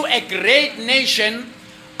make you a great nation.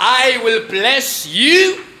 I will bless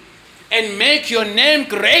you and make your name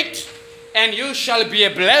great, and you shall be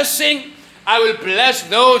a blessing. I will bless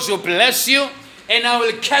those who bless you, and I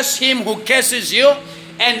will curse him who curses you.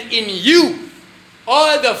 And in you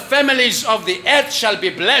all the families of the earth shall be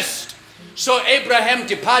blessed. So Abraham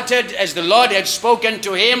departed as the Lord had spoken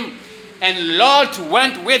to him, and Lot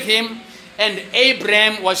went with him, and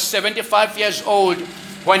Abraham was 75 years old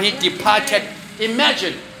when he departed.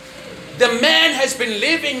 Imagine, the man has been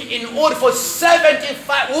living in Ur for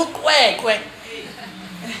 75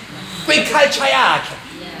 culture yakhe.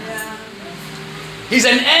 He's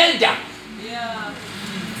an elder. Yeah.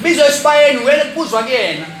 Bizwe esibayeni wele kubuzwa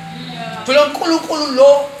kuyena. Thola uNkulunkulu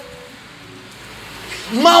lo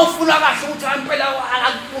mawufuna kahle ukuthi impela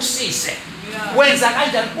akubusise. Wenza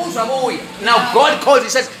kanjani kubuzwa kuye. Now God calls, he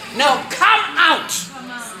says, now come out.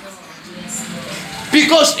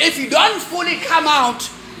 Because if you don't fully come out,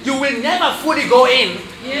 you will never fully go in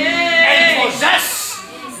and possess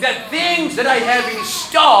the things that I have in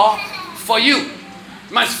store for you. You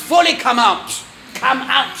must fully come out. Come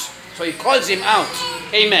out. So he calls him out.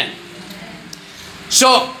 Amen.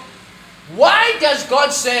 So, why does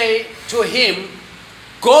God say to him,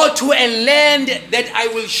 go to a land that I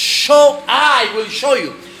will show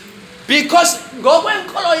you? Because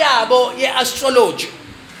ngokwenkolo yabo ye-astrology,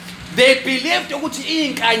 they believed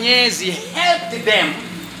ukuthi inkanyezi helped them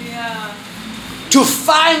to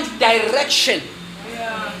find direction.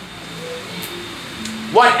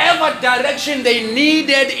 Whatever direction they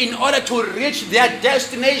needed in order to reach their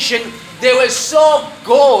destination, they were so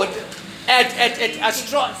good at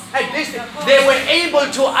this. They were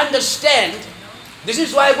able to understand. This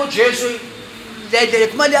is why Jesus,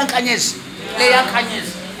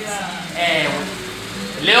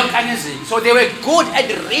 so they were good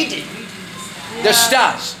at reading the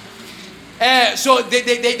stars. So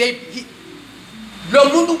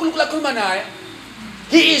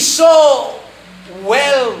he is so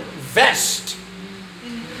well versed.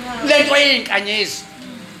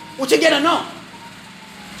 No.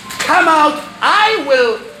 Come out, I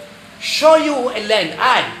will show you a land.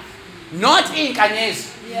 Not Inkanyezi.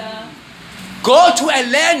 Go to a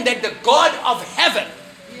land that the God of heaven,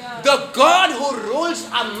 the God who rules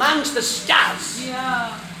amongst the stars,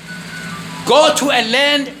 go to a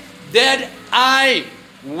land that I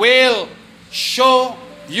will show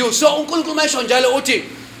you. So uNkulunkulu mention njalo uthi,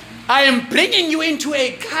 I am bringing you into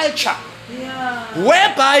a culture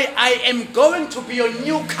whereby I am going to be your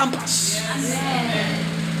new campus.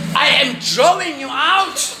 I I am drawing you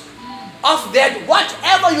out of that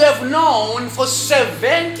whatever you have known for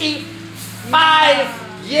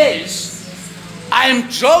 75 years. I am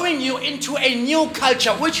drawing you into a new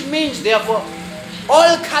culture, which means, therefore,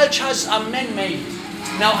 all cultures are man-made.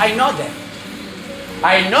 Now, I know that.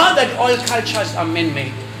 I know that all cultures are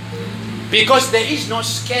man-made because there is no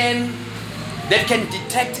scan that can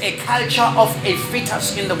detect a culture of a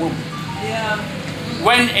fetus in the womb. Yeah.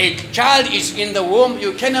 When a child is in the womb,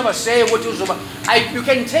 you can never say what is over. You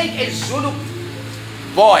can take a Zulu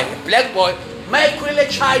boy, a black boy, my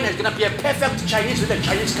China is going to be a perfect Chinese with a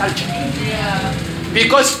Chinese culture. Yeah.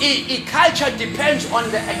 Because culture depends on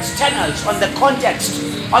the externals, on the context,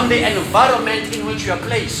 on the environment in which you are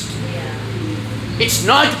placed. It's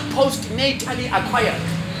not postnatally acquired.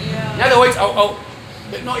 Yeah. In other words,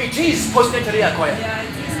 no, it is postnatally acquired. Yeah, it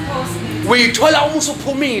is postnatal. We told our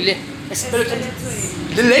uphumile esibelethweni.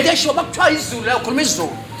 The lady show bakuthiwa izulu la ukhuluma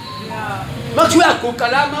izulu. Yeah. Makuthi uyaguqa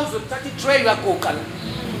la mawuzothatha i-tray uyaguqa la.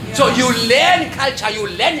 So you learn culture, you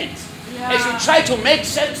learn it as you try to make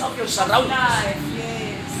sense of your surroundings. Life,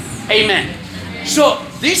 yes. Amen. So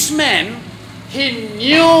this man, he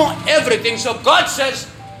knew everything. So God says,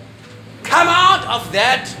 come out of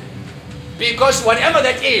that, because whatever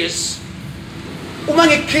that is,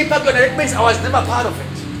 that means I was never part of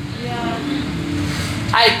it. Yeah.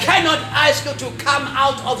 I cannot ask you to come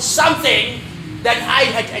out of something that I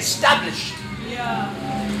had established. Yeah.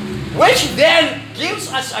 Which then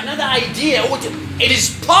gives us another idea. It is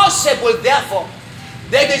possible, therefore,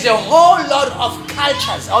 that there's a whole lot of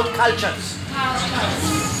cultures,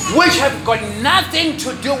 which have got nothing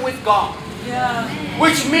to do with God. Yeah.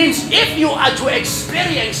 Which means if you are to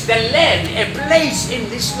experience the land, a place in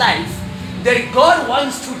this life that God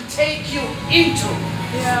wants to take you into,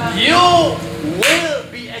 Yeah. you will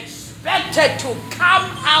be expected to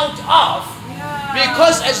come out of.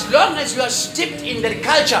 Because as long as you are steeped in that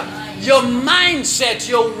culture, your mindset,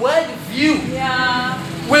 your worldview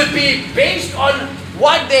will be based on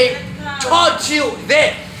what they taught you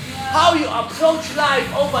there. How you approach life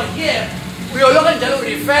over here, we are going to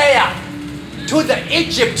refer to the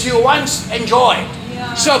Egypt you once enjoyed.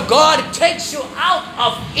 So God takes you out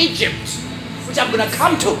of Egypt, which I'm going to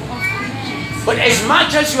come to. But as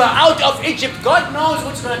much as you are out of Egypt, God knows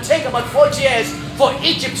what's going to take about 40 years for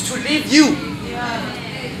Egypt to leave you.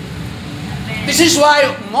 This is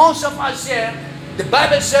why most of us here, the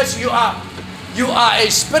Bible says you are a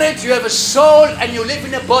spirit, you have a soul, and you live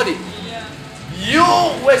in a body. You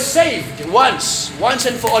were saved once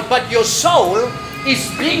and for all, but your soul is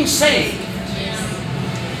being saved.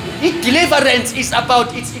 Deliverance is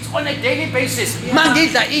about, it's on a daily basis.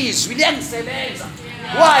 Mangidla is,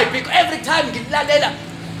 why? Because every time ngilalela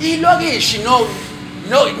ilokishi no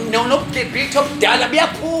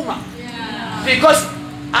because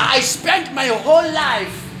I spent my whole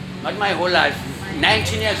life, not my whole life,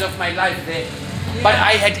 19 years of my life there, but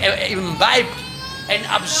I had imbibed and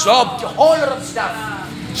absorbed a whole lot of stuff.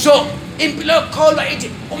 So impilo kholwa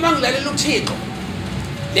ithi uma ngilalela uThixo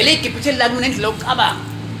leli gibhithe lami nendlela yokucabanga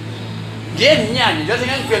ngiyenyanya nje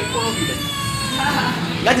ngeke ngikhulukile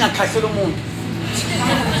ngathi ngakhahlela umuntu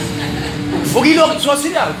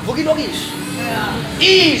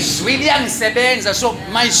izwi liyangisebenza, so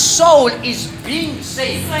my soul is being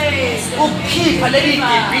saved. Ukhipha leli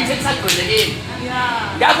gibhithe elisagqilekile.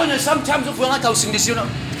 Ngakho nje sometimes uvuka ngathi awusindisiwe no.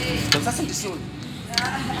 Usasindisiwe.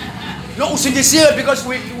 No, usindisiwe because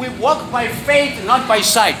we walk by faith, not by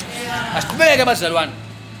sight. Asiqhubeke bazalwane.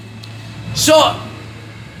 So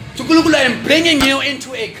uNkulunkulu, I am bringing you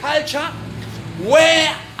into a culture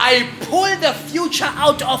where I pull the future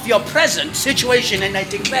out of your present situation and I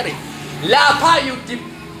declare it. Lapha you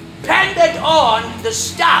depended on the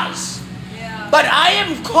stars. But I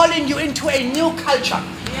am calling you into a new culture.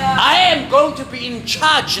 I am going to be in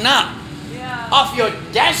charge now of your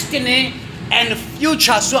destiny and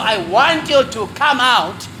future. So I want you to come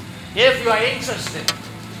out if you are interested.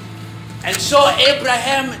 And so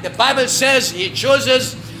Abraham, the Bible says, he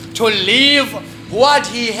chooses to leave what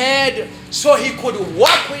he had so he could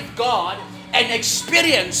walk with God and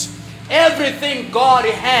experience everything God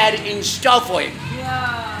had in store for him.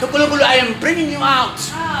 I am bringing you out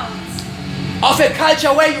of a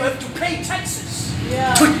culture where you have to pay taxes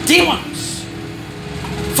to demons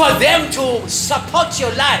for them to support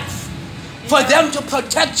your life, for them to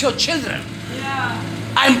protect your children.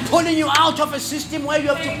 I'm pulling you out of a system where you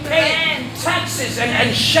have to pay taxes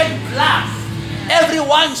and shed blood. Every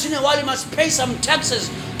once in a while you must pay some taxes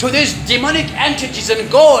to these demonic entities and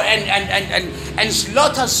go and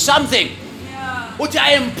slaughter something.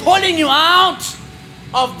 I am pulling you out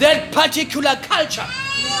of that particular culture.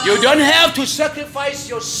 You don't have to sacrifice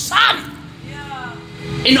your son Yeah.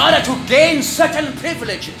 in order to gain certain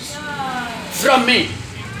privileges Yeah. from me.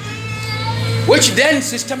 Which then,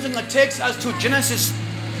 Sister Mzunga, takes us to Genesis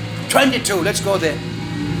 22. Let's go there.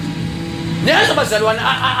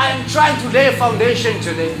 I am trying to lay a foundation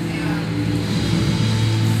today.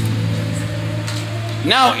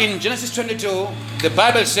 Now in Genesis 22, the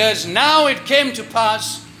Bible says, now it came to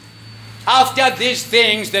pass after these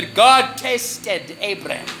things that God tested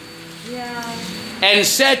Abraham Yeah. and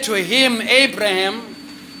said to him, Abraham,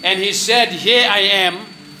 and he said, here I am.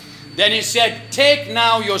 Then he said, take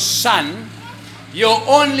now your son, your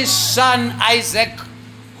only son Isaac,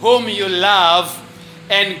 whom you love,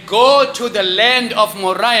 and go to the land of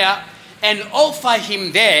Moriah and offer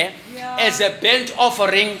him there as a burnt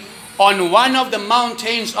offering on one of the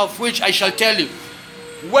mountains of which I shall tell you.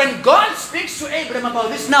 When God speaks to Abraham about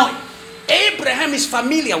this, now Abraham is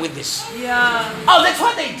familiar with this. Yeah. Oh, that's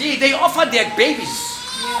what they did. They offered their babies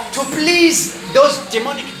to please those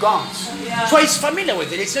demonic gods. Yeah. So he's familiar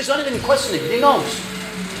with it. It's not even questioning it. He knows.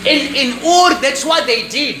 In Ur, that's what they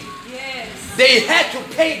did. Yes. They had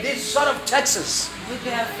to pay these sort of taxes With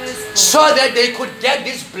their firstborn. so that they could get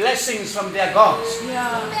these blessings from their gods.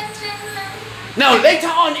 Yeah. Now, later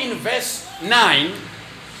on in verse 9,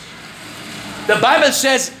 the Bible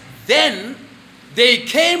says, then they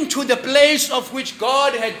came to the place of which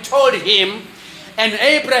God had told him, and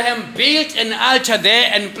Abraham built an altar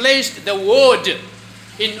there and placed the wood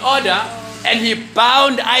in order, and he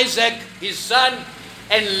bound Isaac, his son,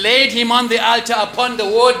 and laid him on the altar upon the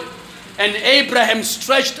wood. And Abraham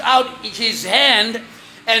stretched out his hand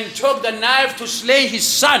and took the knife to slay his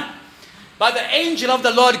son. But the angel of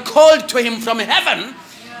the Lord called to him from heaven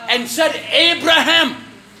and said, Abraham,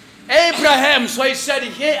 Abraham. So he said,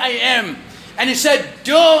 here I am. And he said,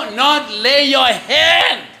 do not lay your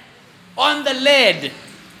hand on the lad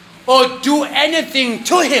or do anything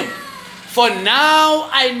to him. For now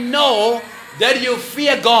I know that you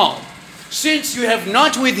fear God, since you have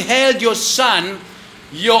not withheld your son,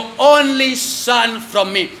 your only son,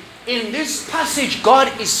 from me. In this passage,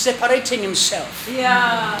 God is separating himself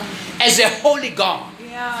Yeah. as a holy God.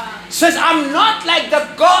 Yeah. Says, I'm not like the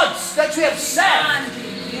gods that you have served.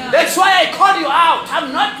 Yeah. That's why I call you out.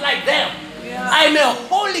 I'm not like them. Yeah. I am a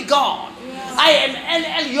holy God. Yeah. I am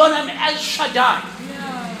El Elyon, I'm El Shaddai.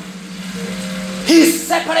 Yeah. He's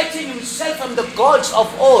separating himself from the gods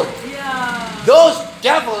of old. Yeah. Those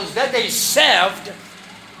devils that they served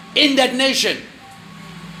in that nation.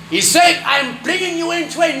 He's saying, I'm bringing you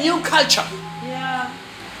into a new culture. Yeah.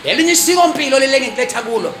 Elinye isikompilo leli engikuletha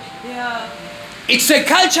kulo. Yeah. It's a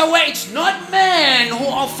culture where it's not man who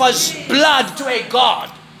offers blood to a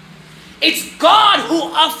god. It's God who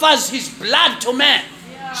offers his blood to man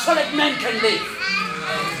so that man can live.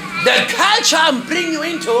 The culture I'm bringing you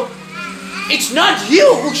into, it's not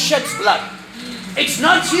you who sheds blood. It's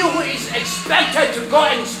not you who is expected to go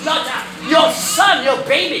and slaughter your son, your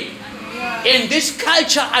baby. In this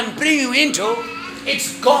culture I'm bringing you into,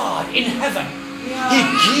 it's God in heaven.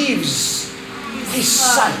 He gives his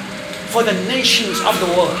son for the nations of the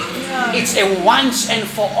world. It's a once and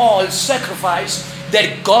for all sacrifice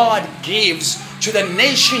that God gives to the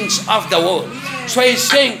nations of the world. So he's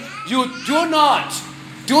saying, you do not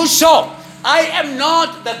do so. I am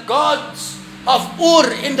not the gods of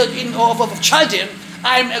Ur of Chaldean.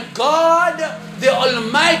 I am a God, the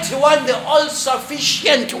Almighty One, the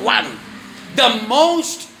all-sufficient One, the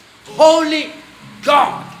most holy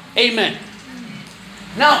God. Amen.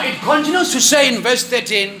 Now it continues to say in verse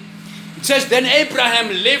 13, it says, then Abraham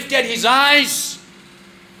lifted his eyes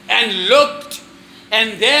and looked,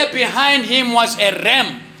 and there behind him was a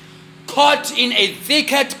ram caught in a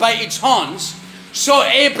thicket by its horns. So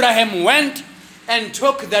Abraham went and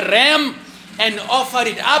took the ram and offered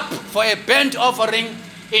it up for a burnt offering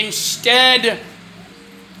instead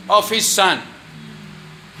of his son.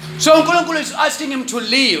 So uNkulunkulu is asking him to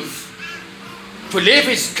leave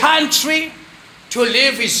his country, to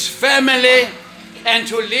leave his family, and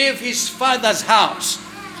to leave his father's house.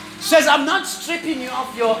 Says, I'm not stripping you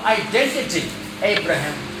of your identity,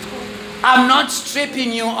 Abraham. I'm not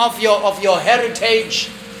stripping you of your heritage,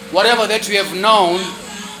 whatever that you have known,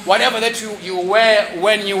 whatever that you were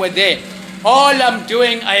when you were there. All I'm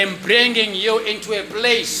doing, I am bringing you into a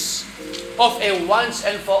place of a once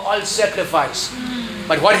and for all sacrifice.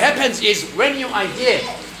 But what happens is when you are here,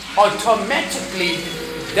 automatically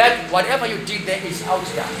that whatever you did there is out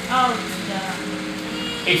there. Out there.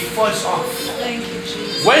 It falls off. Thank you,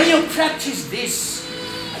 Jesus. When you practice this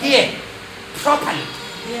here properly,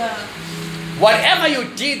 Yeah. whatever you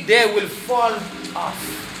did there will fall off.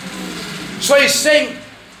 So he's saying,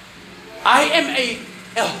 I am a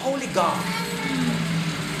a holy God.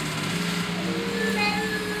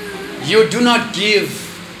 You do not give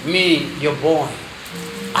me your boy.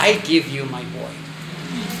 I give you my boy.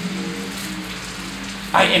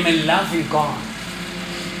 I am a loving God.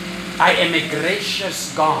 I am a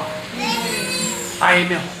gracious God. I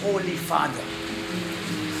am a holy Father.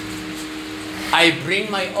 I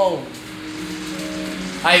bring my own.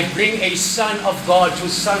 I bring a son of God to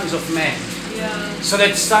sons of men. So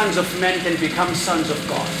that sons of men can become sons of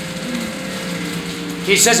God.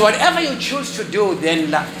 He says, whatever you choose to do,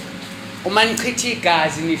 then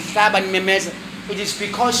it is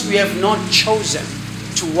because we have not chosen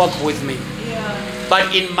to walk with me.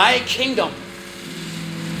 But in my kingdom,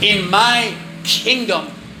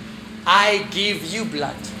 I give you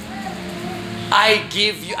blood. I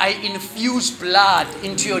infuse blood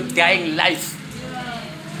into your dying life.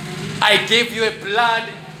 I give you a blood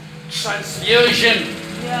transfusion.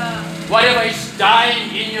 Whatever is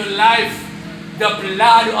dying in your life, the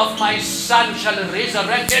blood of my son shall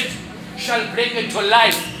resurrect it, shall bring it to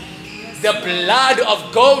life. The blood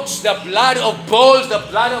of goats, the blood of bulls, the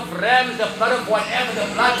blood of rams, the blood of whatever, the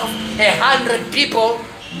blood of 100 people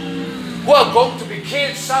who are going to be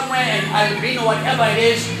killed somewhere and albino, whatever it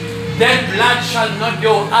is, that blood shall not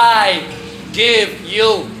go. I give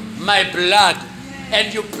you my blood.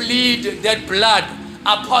 And you plead that blood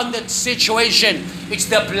upon that situation. It's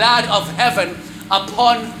the blood of heaven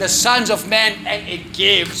upon the sons of men, and it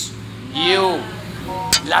gives you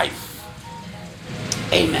life.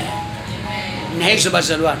 Amen.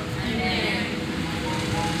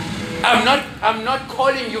 I'm not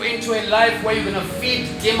calling you into a life where you're going to feed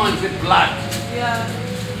demons with blood.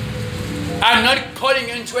 I'm not calling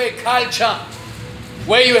you into a culture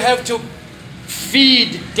where you have to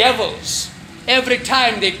feed devils. Every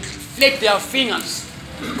time they flip their fingers,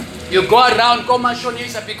 you go around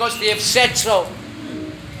Komashonisa because they have said so.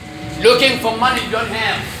 Looking for money you don't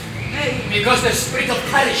have. Because the spirit of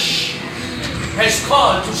perish has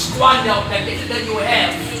called to squander the little that you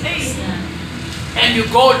have. And you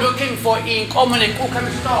go looking for in common and cook and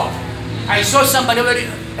stuff. I saw somebody at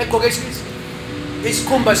this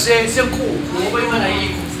kumba says,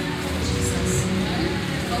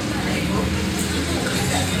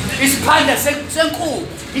 It's panda senku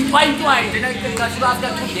entwine after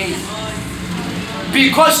 2 days.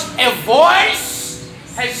 Because a voice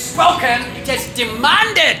has spoken, it has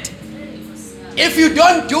demanded. If you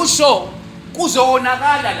don't do so, that's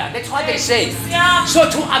what they say. So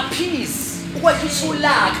to appease,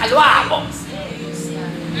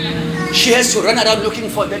 she has to run around looking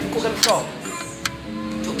for that cooking shop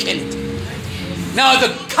to kill it. Now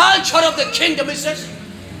the culture of the kingdom is this: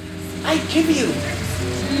 I give you,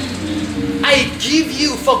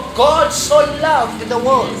 for God so loved the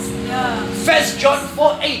world. 1 John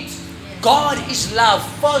 4:8, God is love.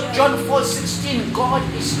 1 John 4:16, God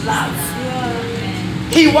is love.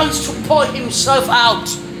 He wants to pour himself out.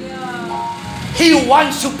 He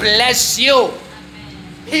wants to bless you.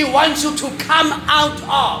 He wants you to come out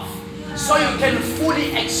of, so you can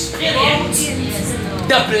fully experience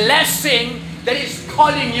the blessing that is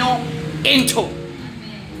calling you into.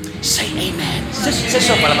 Say amen.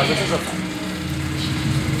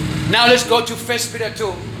 Now let's go to 1 Peter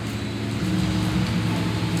 2.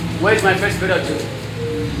 Where's my 1 Peter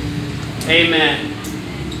 2? Amen.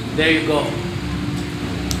 There you go.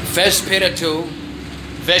 1 Peter 2,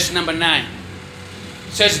 verse number 9.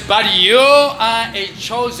 Says, but you are a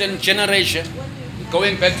chosen generation.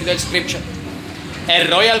 Going back to that scripture. A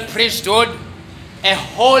royal priesthood, a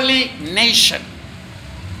holy nation.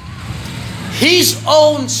 His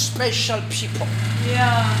own special people.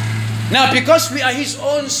 Now, because we are his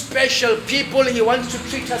own special people, he wants to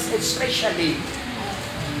treat us especially.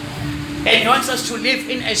 And he wants us to live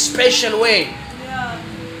in a special way.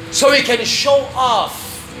 So we can show off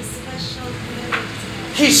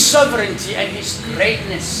his sovereignty and his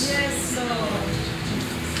greatness.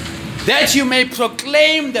 That you may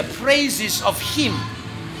proclaim the praises of him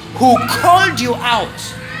who called you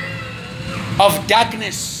out of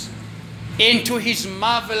darkness into his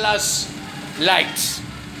marvelous light.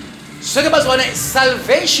 So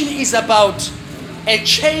salvation is about a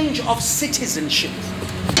change of citizenship.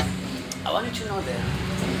 I want you to know that.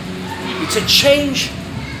 It's a change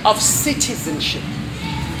of citizenship.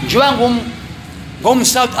 I'm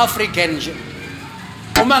South African.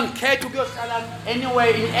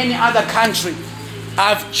 Anywhere in any other country,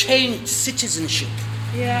 I've changed citizenship.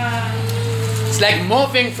 It's like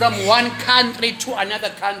moving from one country to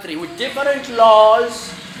another country with different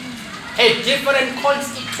laws, a different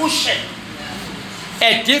constitution,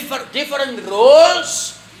 a different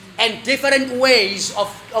rules, and different ways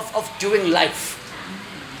of doing life.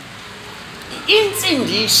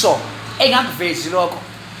 Insindiso engakuvezi lokho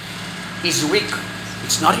is weak.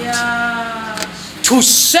 It's not it. Yeah. To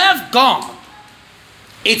serve God,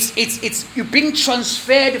 it's you're being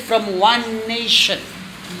transferred from one nation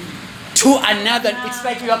to another. It's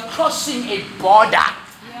like you are crossing a border.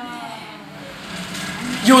 Yeah.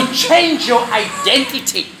 You change your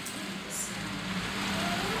identity.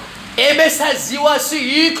 Ebesaziwa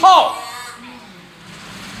siyikho.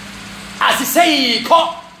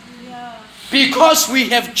 Asiseyikho. Yeah. Because we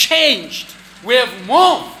have changed. We have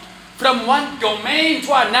moved from one domain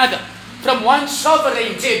to another, from one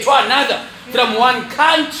sovereignty to another, from one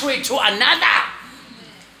country to another,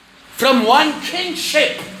 from one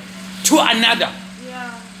kingship to another.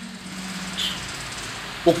 Yeah.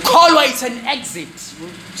 Ukholwa it's an exit.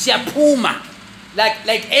 Siyaphuma,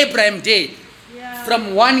 like Abraham did, Yeah.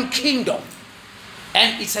 from one kingdom,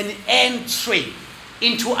 and it's an entry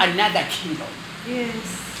into another kingdom. Yes.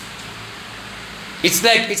 It's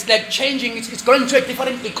like changing. It's going to a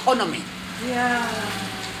different economy. Yeah.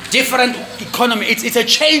 Different economy. It's a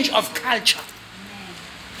change of culture.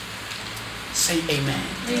 Say amen.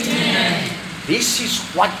 Amen. This is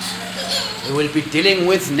what we will be dealing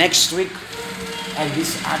with next week and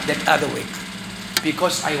that other week.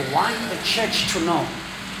 Because I want the church to know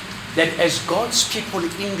that as God's people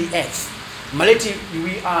in the earth, Maleti,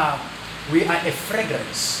 we are a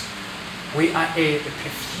fragrance. We are a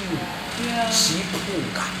perfume. Yeah.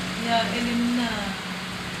 Siphunga. Yeah. Elimna.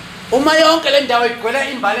 Uma yonke le ndawo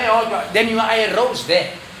igcwele imbali eyodwa, then you are a rose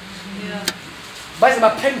there. Yeah. Baze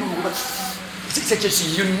baphenduka. It's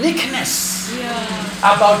just uniqueness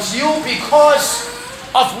Yeah. about you because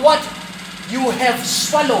of what you have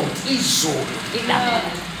swallowed. Izulu. Yeah.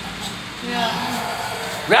 Yeah.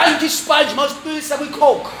 Rangi sponge must be some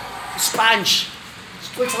coke. Sponge.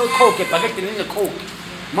 Squeeze some coke, baguette in the coke.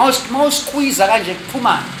 Most squeeze kanje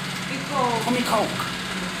kuphuma. Because. Coke.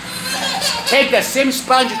 Take the same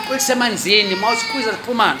sponge, squeeze emanzini, most squeeze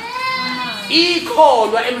kuphuma.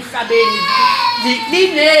 Ikholwa emhlabeni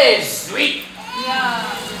linezwi. Yeah.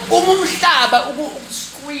 Umhlaba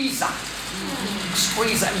ukusqueeze.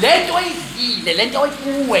 Squeeze. Lento oyidlile, lento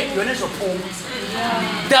oyikuwe yona ezophuma.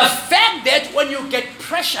 The fact that when you get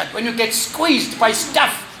pressured, when you get squeezed by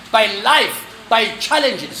stuff, by life, by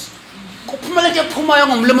challenges,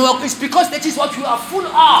 it's because that is what you are full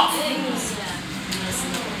of.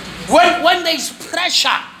 When there is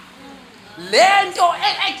pressure, lento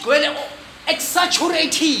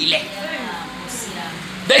exaggerated.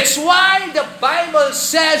 That's why the Bible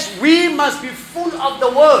says we must be full of the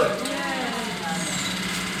word.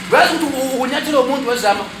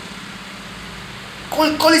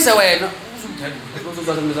 Kolisa wena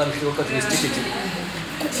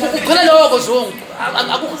ukhona lokho zonke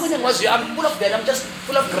akukho ukuthi ngikwaziyo. I'm full of that. I'm just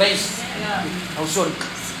full of grace. Yeah. Oh sorry.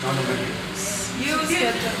 No. Use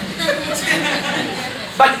it.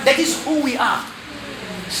 But that is who we are.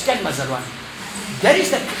 Stand Mazalwan. That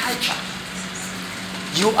is the culture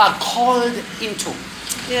you are called into.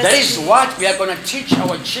 Yes. That is what we are going to teach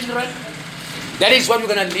our children. That is what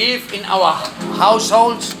we're going to live in our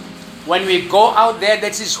households. When we go out there,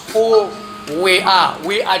 that is who we are.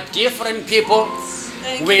 We are different people.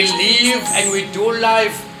 We live and we do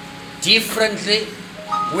life differently.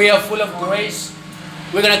 We are full of grace.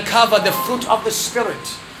 We're going to cover the fruit of the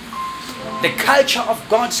Spirit. The culture of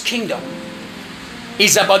God's kingdom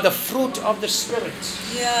is about the fruit of the Spirit.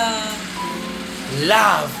 Yeah.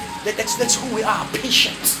 Love. That's who we are.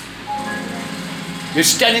 Patient. You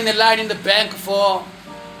stand in the line in the bank for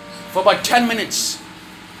about 10 minutes.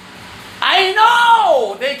 I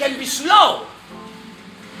know they can be slow.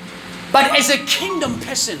 But as a kingdom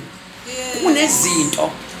person,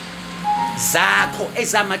 kunezinto zakho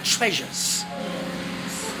ezama treasures.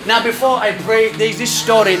 Now before I pray, there is this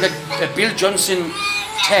story that Bill Johnson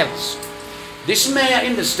tells. This mayor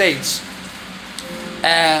in the States,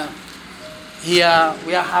 here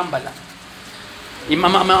we are humble.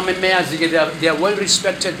 They are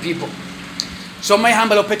well-respected people. So my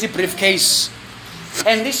humble petty briefcase,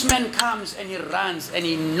 and this man comes and he runs and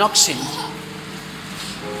he knocks him.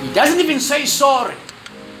 He doesn't even say sorry.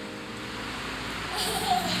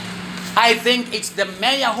 I think it's the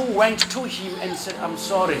mayor who went to him and said, I'm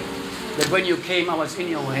sorry that when you came I was in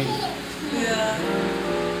your way. Yeah.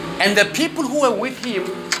 And the people who were with him,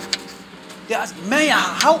 they asked, Mayor,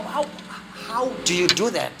 how do you do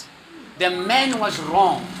that? The man was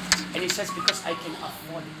wrong. And he says, because I can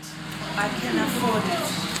afford it. I can afford it.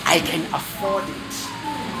 I can afford it.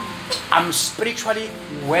 I'm spiritually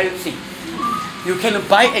wealthy. You can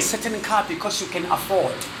buy a certain car because you can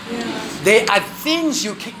afford. Yeah. There are things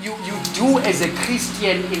you do as a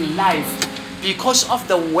Christian in life because of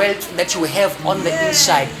the wealth that you have on the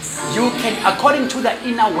inside, you can, according to the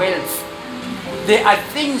inner wealth, there are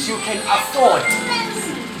things you can afford.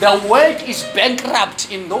 The world is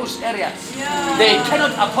bankrupt in those areas. Yeah. They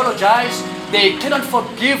cannot apologize. They cannot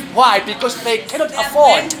forgive. Why? Because they cannot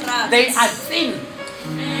afford. bankrupt. They are thin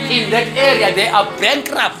in that area. They are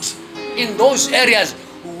bankrupt in those areas.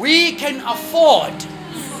 We can afford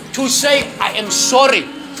to say, I am sorry.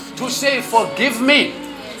 To say, forgive me.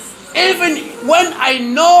 Even when I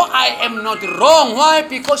know I am not wrong. Why?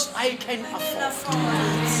 Because I can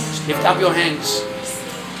afford. Lift up your hands.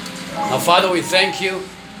 Now, Father, we thank you.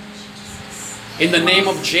 In the name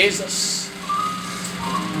of Jesus,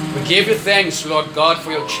 we give you thanks, Lord God,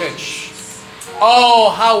 for your church. Oh,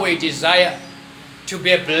 how we desire to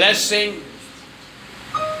be a blessing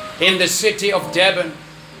in the city of Durban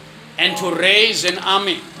and to raise an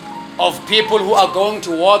army of people who are going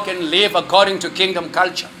to walk and live according to kingdom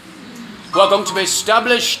culture, who are going to be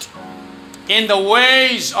established in the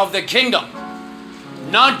ways of the kingdom.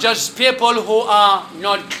 Not just people who are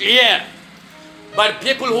not clear, but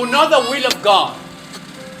people who know the will of God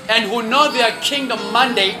and who know their kingdom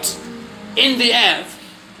mandate in the earth.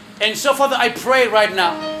 And so, Father, I pray right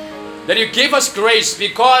now that you give us grace,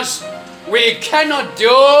 because we cannot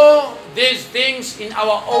do these things in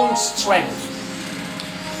our own strength.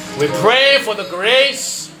 We pray for the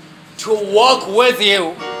grace to walk with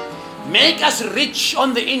you. Make us rich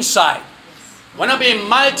on the inside. Want to be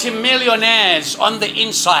multi-millionaires on the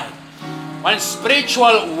inside. Want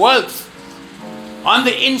spiritual wealth on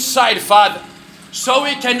the inside, Father, so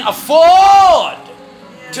we can afford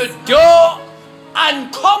to do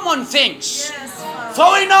uncommon things. Yes, Father.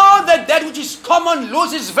 For we know that that which is common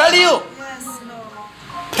loses value. Yes, Lord.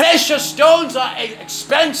 Precious stones are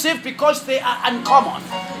expensive because they are uncommon.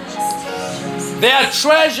 There are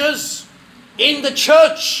treasures in the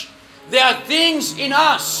church. There are things in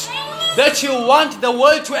us that you want the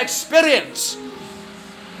world to experience.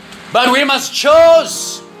 But we must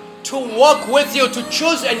choose to walk with you, to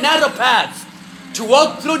choose a narrow path, to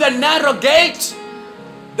walk through the narrow gate,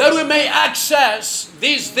 that we may access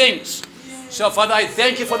these things. So, Father, I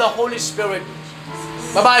thank you for the Holy Spirit.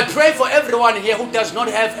 But I pray for everyone here who does not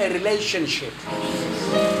have a relationship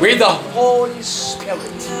with the Holy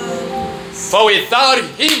Spirit. For without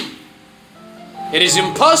Him, it is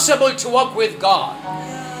impossible to walk with God.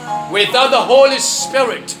 Without the Holy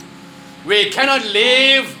Spirit, we cannot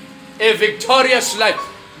live a victorious life.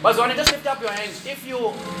 But when you just lift up your hands, if you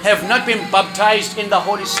have not been baptized in the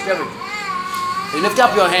Holy Spirit, lift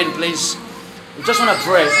up your hand, please. We just want to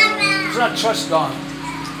pray. We just want to trust God.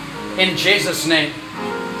 In Jesus' name,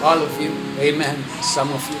 all of you. Amen. Some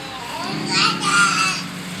of you.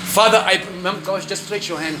 Father, I remember, just stretch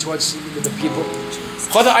your hand towards the people.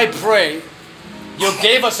 Father, I pray, you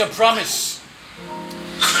gave us a promise.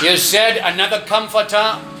 You said another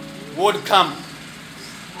comforter would come,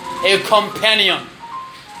 a companion.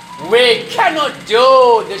 We cannot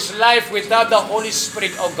do this life without the Holy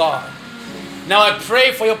Spirit of God. Now I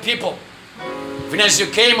pray for your people. Even as you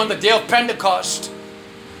came on the day of Pentecost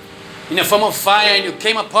in a form of fire, and you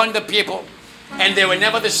came upon the people and they were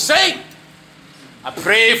never the same. I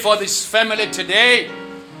pray for this family today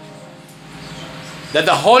that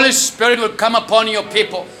the Holy Spirit will come upon your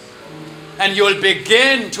people and you will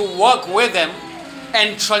begin to walk with them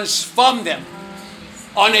and transform them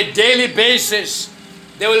on a daily basis.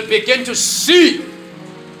 They will begin to see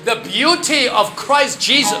the beauty of Christ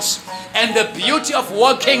Jesus and the beauty of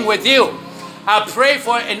walking with you. I pray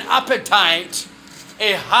for an appetite,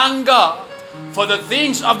 a hunger for the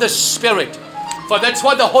things of the Spirit. For that's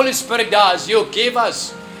what the Holy Spirit does. You give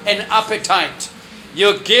us an appetite.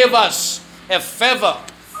 You give us a fervor,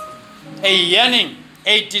 a yearning,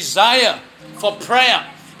 a desire for prayer,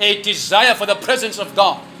 a desire for the presence of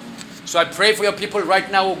God. So I pray for your people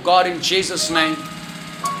right now, oh God, in Jesus' name.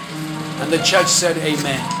 And the church said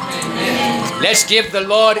amen. Amen. Let's give the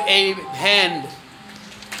Lord a hand.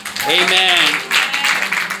 Amen.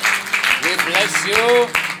 We bless you.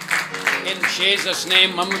 In Jesus'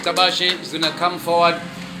 name, Mamu Tabashi is going to come forward.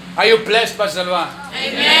 Are you blessed, Basalwa?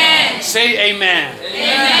 Amen. Say amen.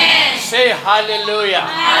 Amen. Say hallelujah.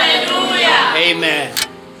 Hallelujah. Amen.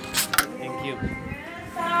 Thank you.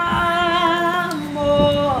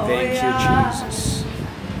 Thank you, Jesus.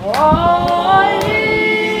 Oh,